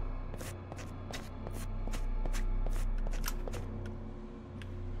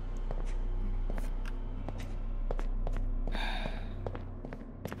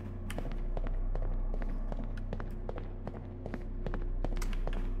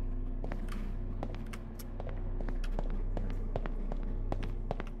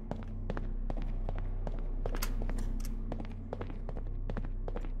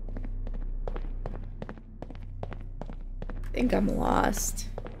 I think I'm lost.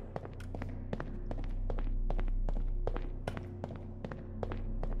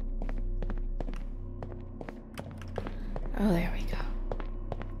 Oh, there we go.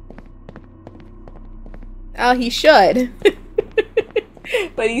 Oh, he should.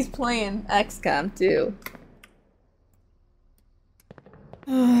 But he's playing XCOM too.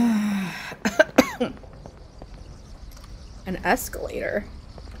 An escalator.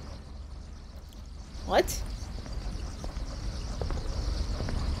 What?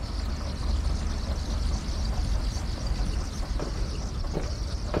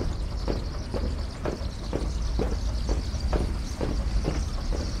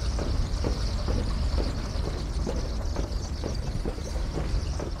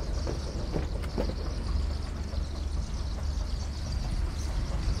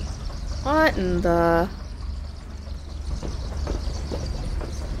 What in the...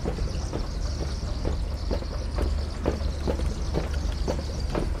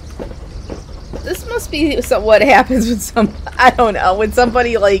 This must be what happens when I don't know, when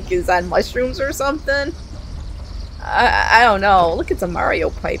somebody like is on mushrooms or something. I don't know. Look, it's a Mario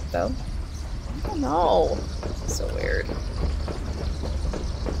pipe though. I don't know. This is so weird.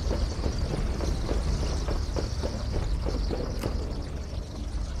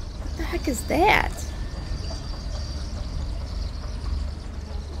 What the heck is that?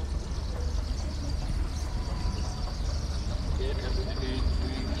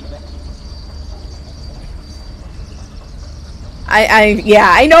 Yeah,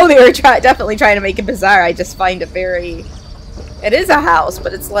 I know they were definitely trying to make it bizarre. I just find it very... It is a house,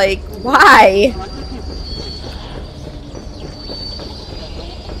 but it's like, why?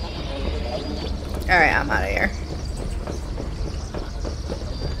 Alright, I'm out of here.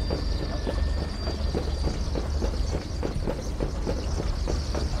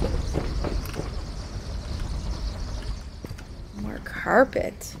 More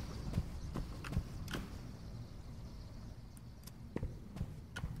carpet.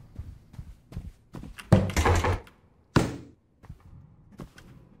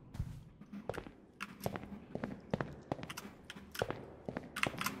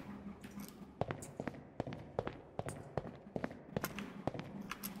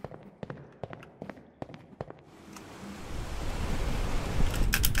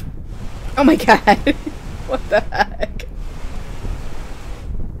 Oh my god. What the heck?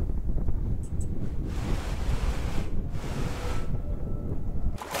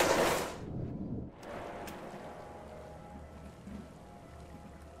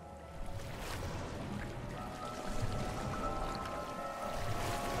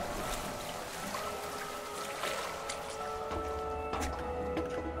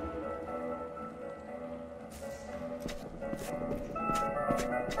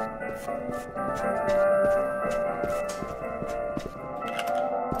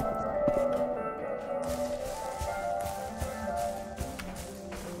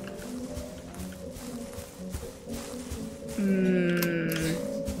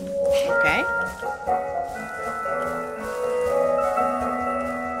 Okay.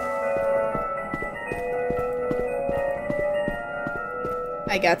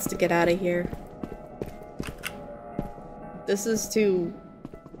 I gots to get out of here. This is too...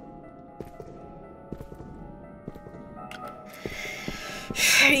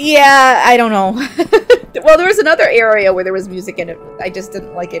 Yeah, I don't know. Well, there was another area where there was music in it. I just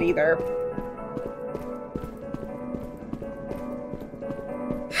didn't like it either.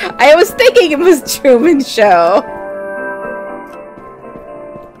 I was thinking it was Truman Show.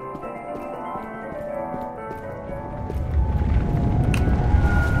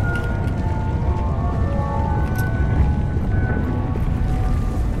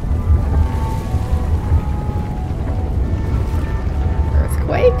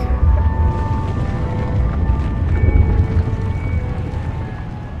 Earthquake?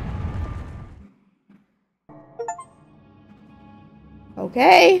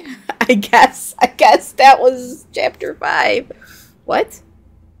 Okay. I guess that was chapter 5. What?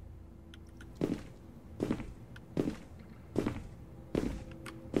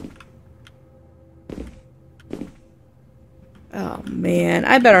 Oh man,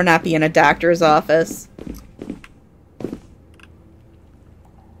 I better not be in a doctor's office.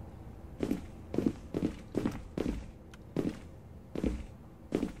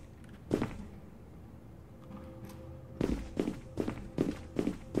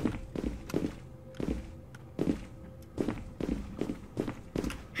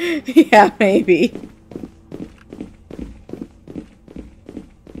 Yeah, maybe.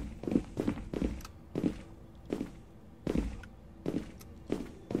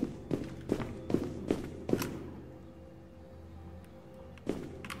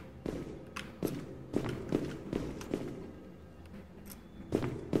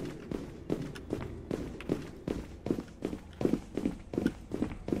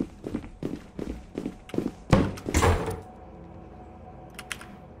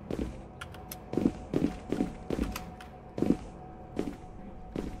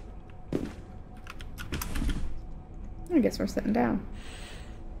 I guess we're sitting down.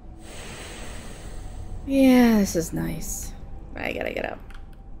 Yeah, this is nice. I gotta get up.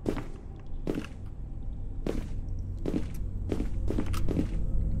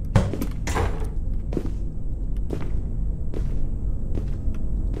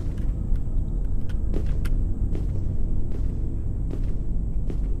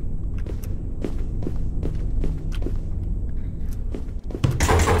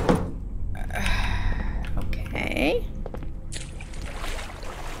 Okay.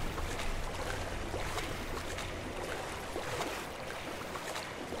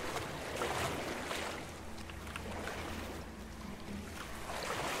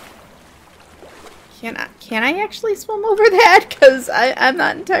 Can I actually swim over that? Because I'm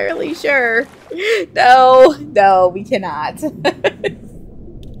not entirely sure. No, no, we cannot.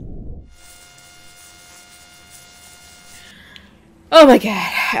 Oh my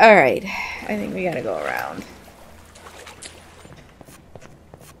god. Alright. I think we gotta go around.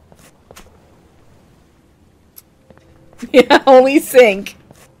 Yeah, only sink.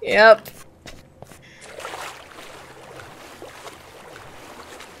 Yep.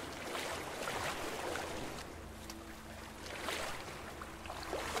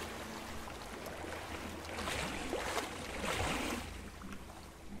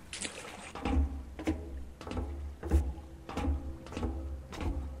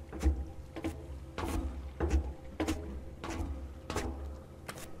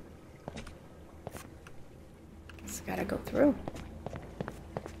 Just gotta go through.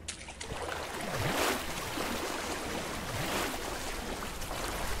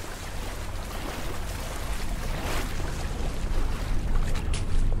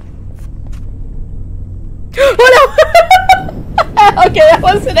 Oh no! Okay, that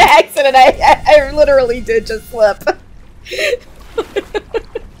was an accident. I literally did just slip.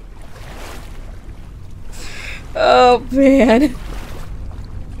 Oh man.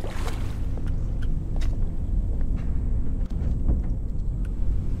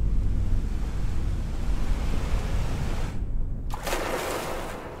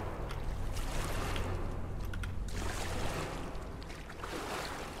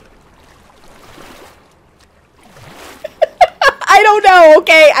 I don't know,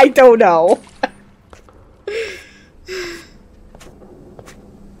 okay? I don't know.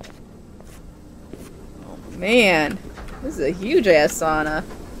 Oh man. This is a huge ass sauna.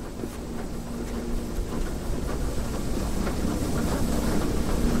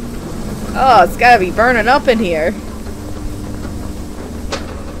 Oh, it's gotta be burning up in here.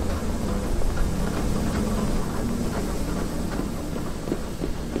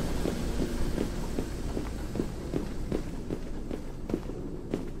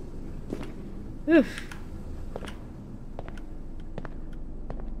 Oof.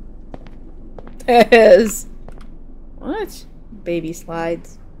 It is. What? Baby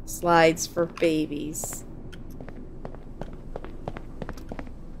slides. Slides for babies.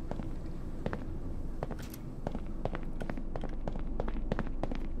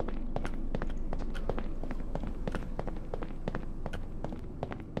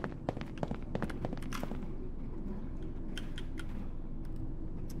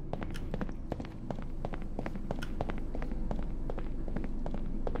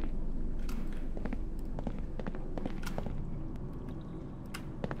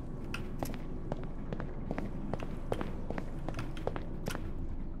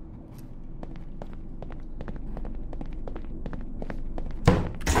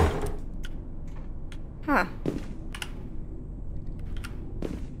 Huh.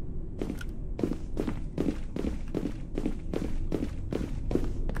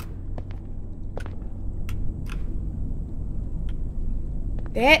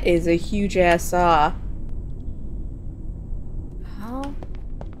 That is a huge ass saw.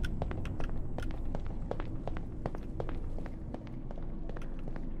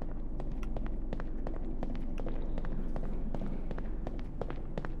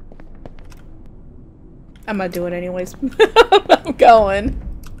 I'm not doing it anyways. I'm going.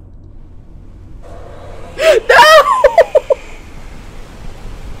 No!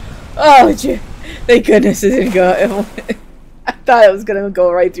 Oh, thank goodness it didn't go. I thought it was gonna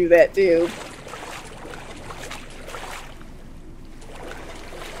go right through that too.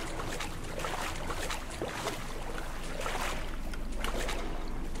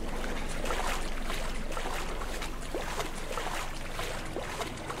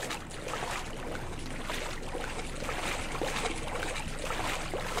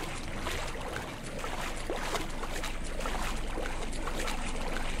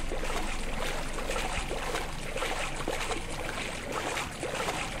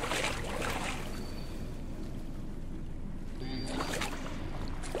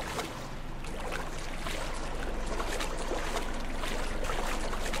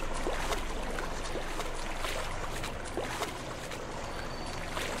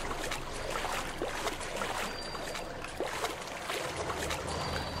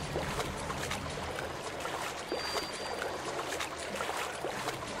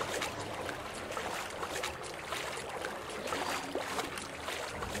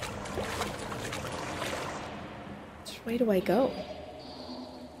 Which way do I go?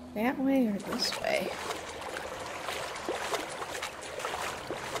 That way or this way?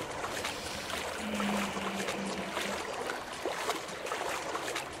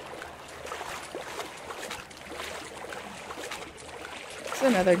 It's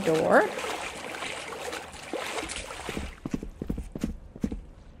another door.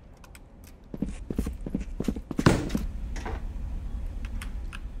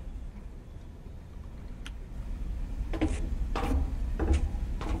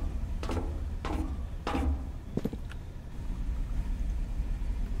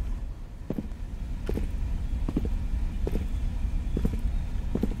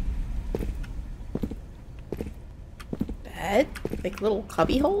 Bed? Like little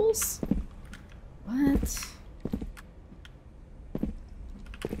cubby holes? What?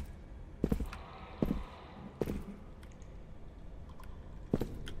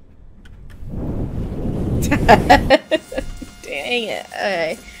 Dang it.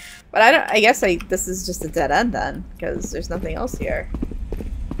 Okay. But I guess this is just a dead end then, because there's nothing else here.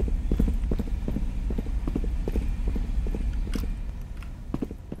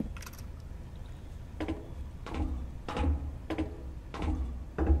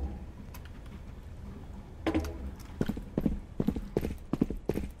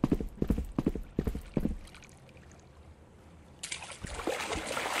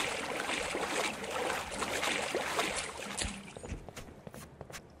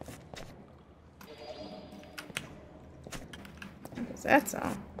 What does that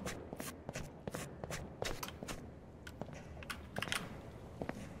sound?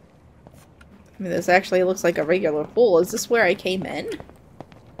 I mean, this actually looks like a regular pool. Is this where I came in?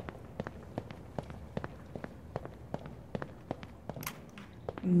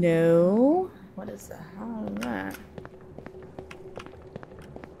 No. What is the hell is that?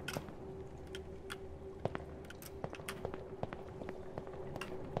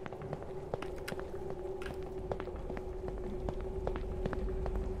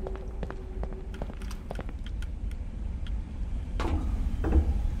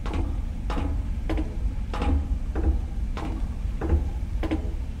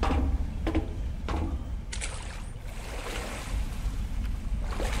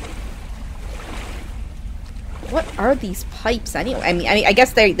 What are these pipes anyway? I mean, I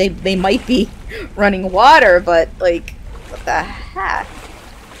guess they might be running water, but like, what the heck?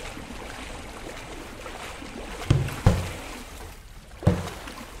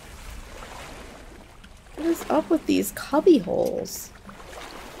 What is up with these cubby holes?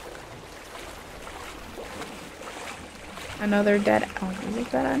 Another dead. Oh, is it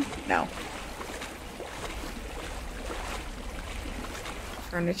dead end? No.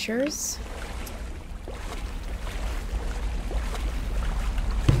 Furnitures.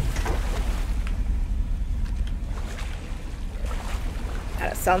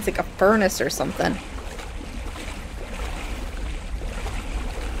 That sounds like a furnace or something.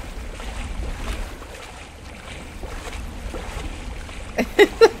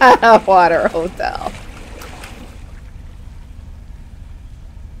 A water hotel.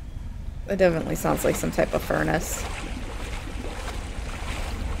 It definitely sounds like some type of furnace.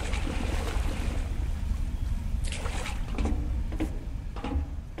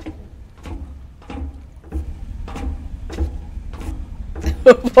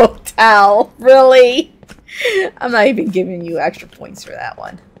 Hotel, really? I'm not even giving you extra points for that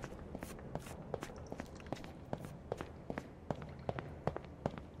one.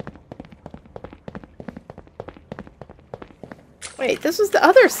 Wait, this was the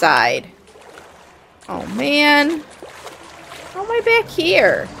other side. Oh, man. How am I back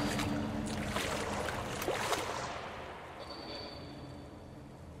here?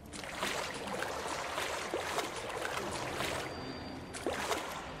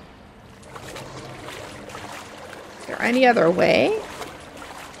 Is there any other way?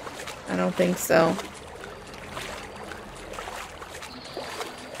 I don't think so.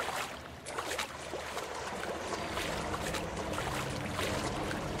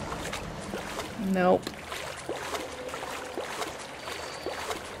 Nope.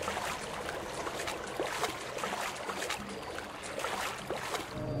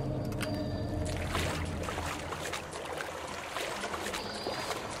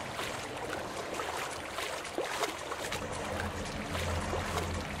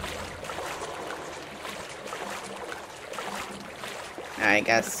 I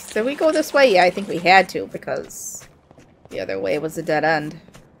guess. Did we go this way? Yeah, I think we had to because the other way was a dead end.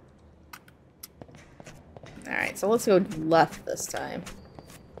 Alright, so let's go left this time.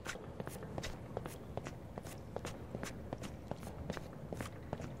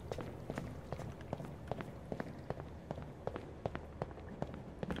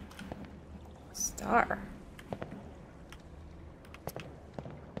 Star.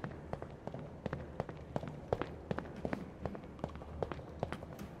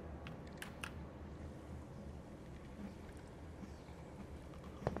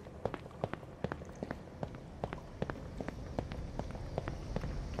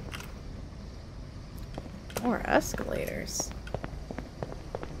 More escalators.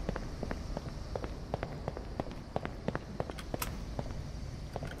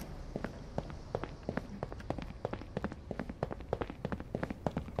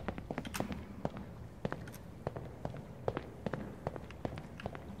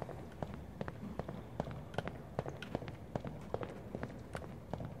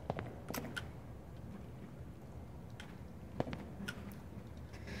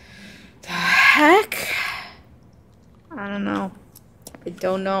 The heck? I don't know. I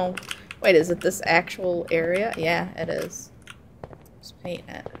don't know. Wait, is it this actual area? Yeah, it is. Just paint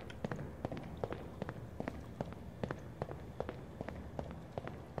it.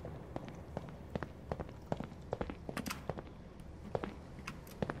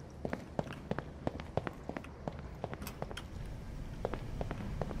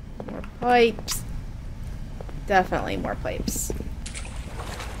 More pipes. Definitely more pipes.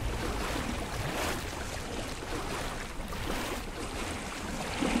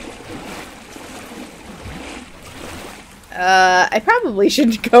 I probably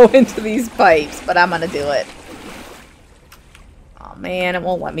shouldn't go into these pipes, but I'm gonna do it. Oh man, it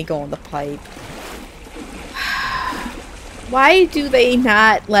won't let me go in the pipe. Why do they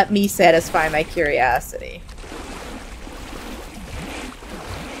not let me satisfy my curiosity?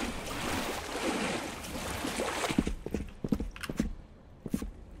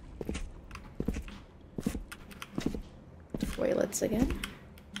 Toilets again.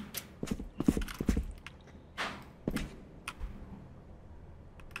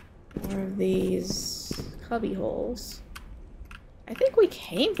 More of these cubby holes. I think we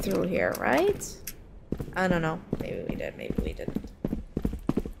came through here, right? I don't know. Maybe we did, maybe we didn't.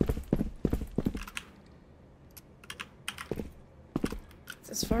 It's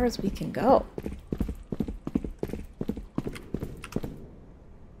as far as we can go.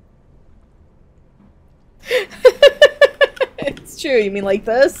 It's true, you mean like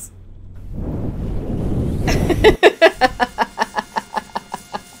this?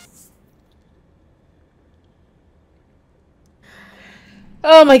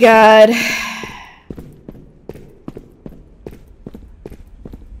 Oh my god.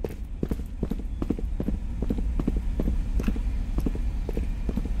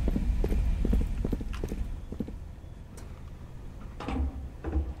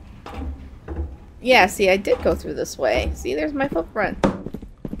 Yeah, see, I did go through this way. See, there's my footprint.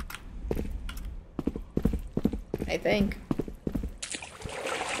 I think.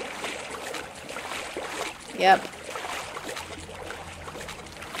 Yep.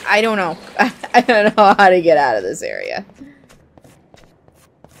 I don't know. I don't know how to get out of this area.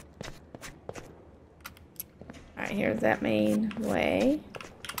 Alright, here's that main way.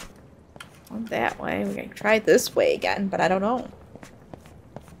 On that way. We're gonna try this way again, but I don't know.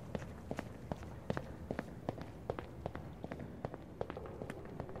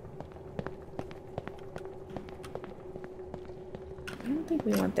 I don't think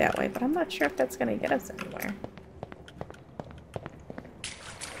we went that way, but I'm not sure if that's gonna get us anywhere.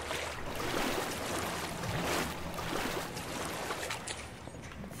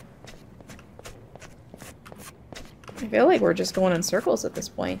 I feel like we're just going in circles at this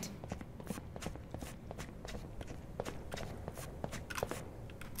point.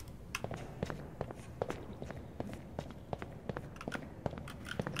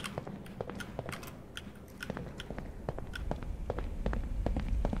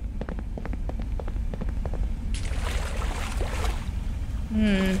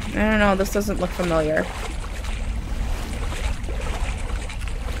 I don't know, this doesn't look familiar.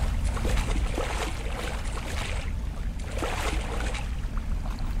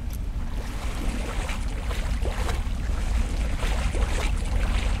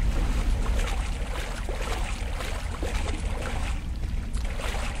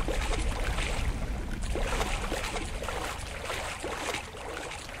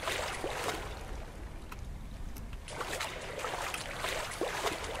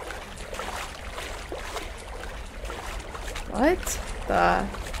 What the?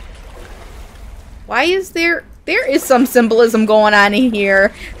 Why is there is some symbolism going on in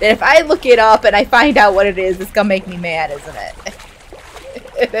here that if I look it up and I find out what it is, it's gonna make me mad, isn't it?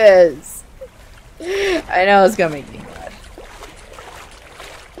 It is. I know it's gonna make me mad.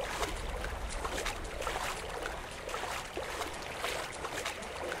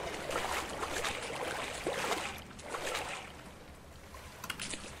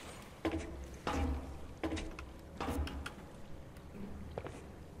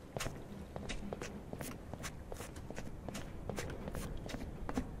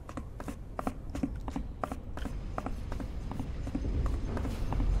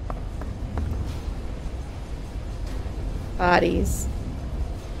 Bodies.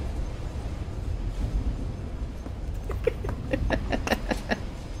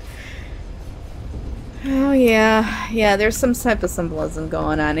 Oh yeah. Yeah, there's some type of symbolism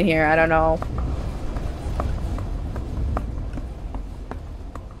going on in here. I don't know.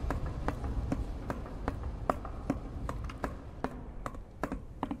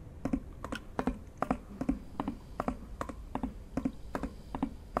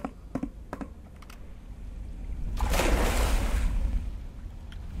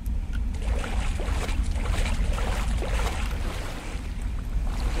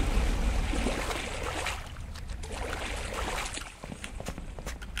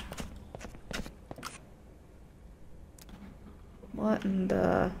 What in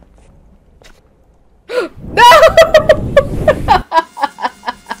the... No!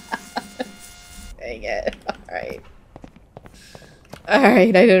 Dang it. Alright.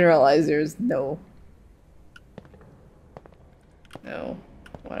 Alright, I didn't realize there's no... No.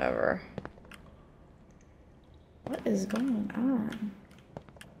 Whatever. What is going on?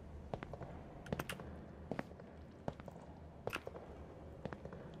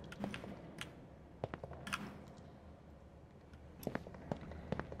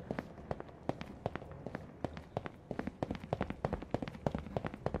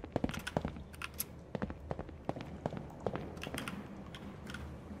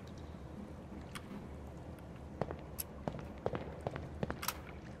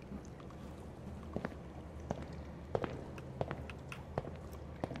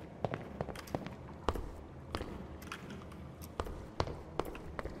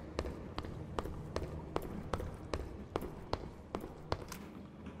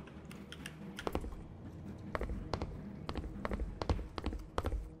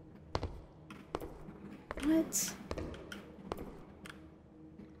 What?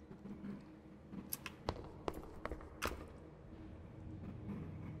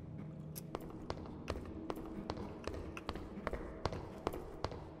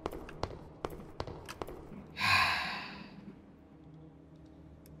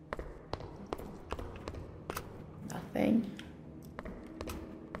 Nothing.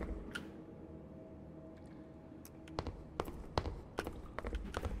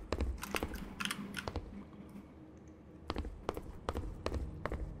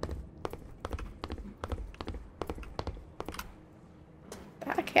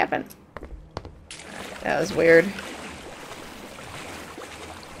 That happened. That was weird.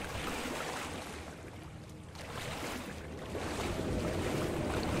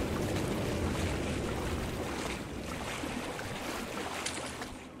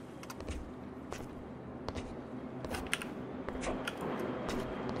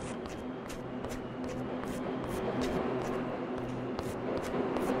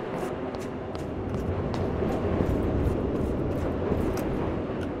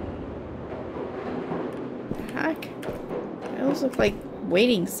 Heck? Those look like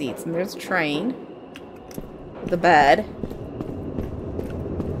waiting seats, and there's a train. The bed.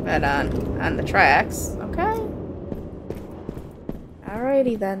 Bed on the tracks. Okay.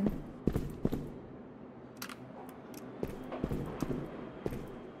 Alrighty then.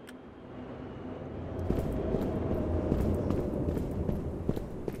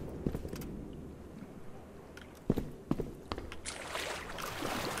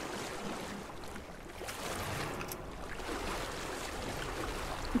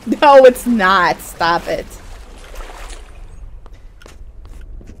 No, it's not. Stop it.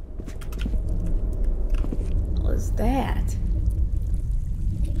 What is that?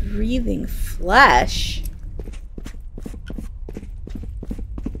 Breathing flesh.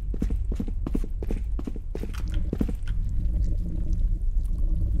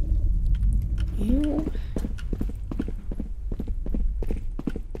 Ew.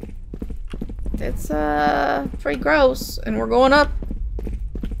 It's pretty gross, and we're going up.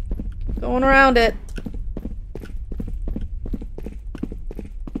 Going around it.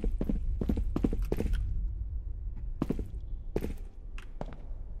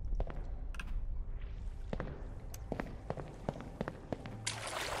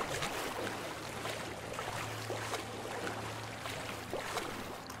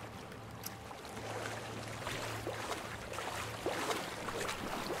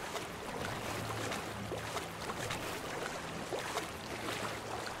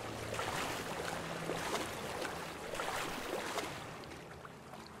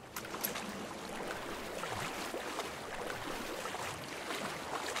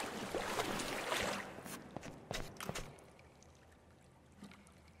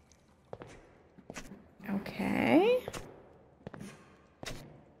 Okay.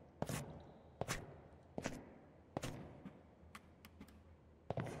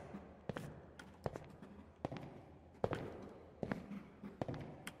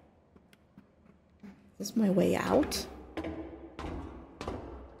 Is this my way out?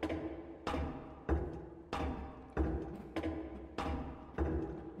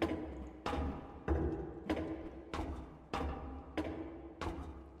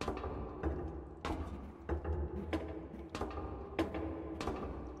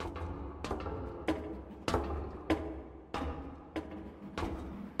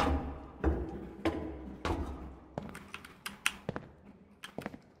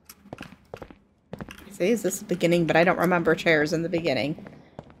 See, is this the beginning? But I don't remember chairs in the beginning.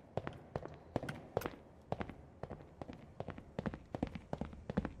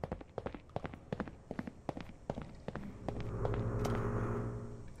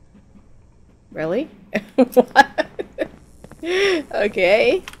 Really? What?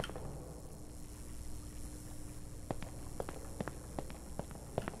 Okay.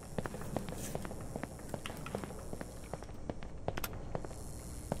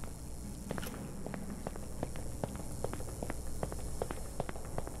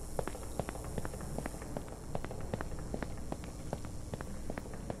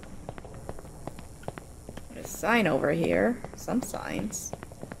 There's a sign over here. Some signs.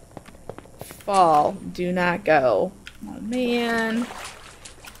 Fall. Do not go. Oh, man.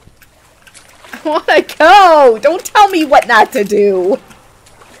 I want to go! Don't tell me what not to do!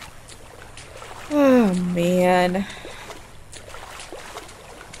 Oh, man.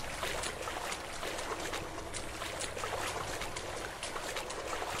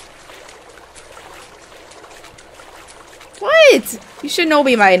 What? You should know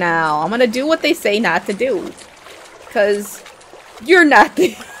me by now. I'm gonna do what they say not to do. Because you're not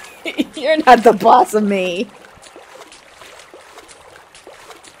the... You're not the boss of me.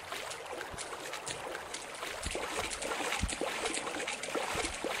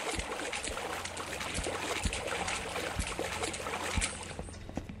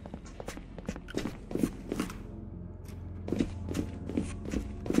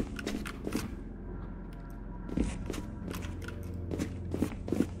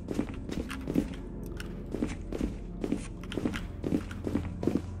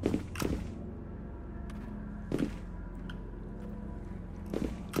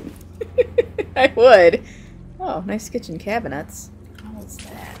 I would. Oh, nice kitchen cabinets. What's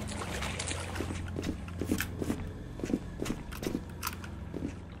that?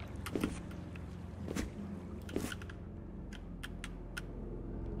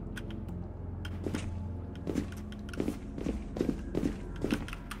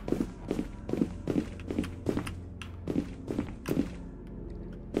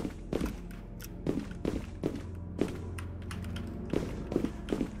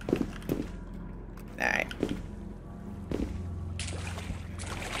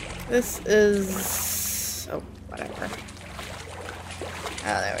 This is... oh, whatever.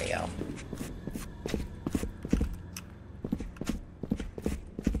 Oh, there we go.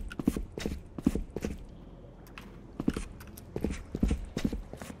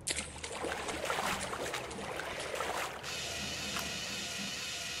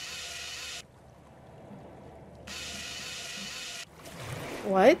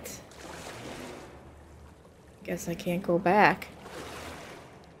 What? Guess I can't go back.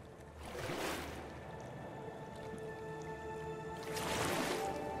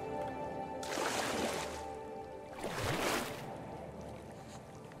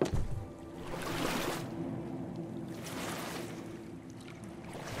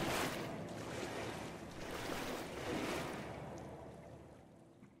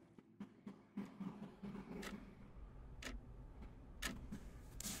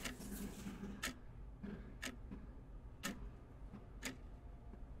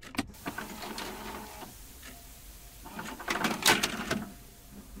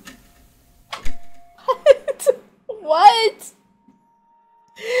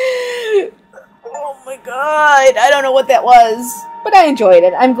 know what that was, but I enjoyed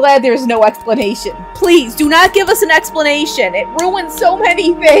it. I'm glad there's no explanation. Please, do not give us an explanation. It ruins so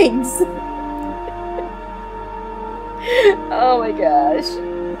many things. Oh my gosh.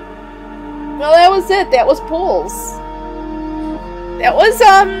 Well, that was it. That was pools. That was,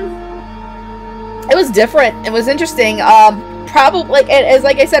 it was different. It was interesting. Probably, as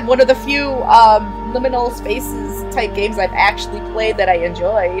like I said, one of the few, liminal spaces type games I've actually played that I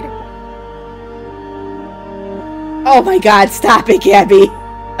enjoyed. Oh my god, stop it, Gabby.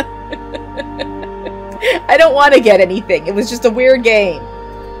 I don't want to get anything. It was just a weird game.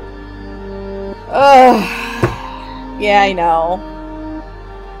 Ugh. Yeah, I know.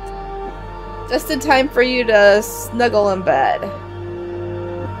 Just in time for you to snuggle in bed.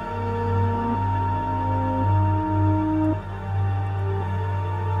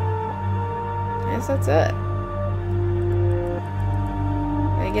 I guess that's it.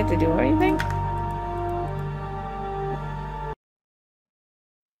 Did I get to do anything?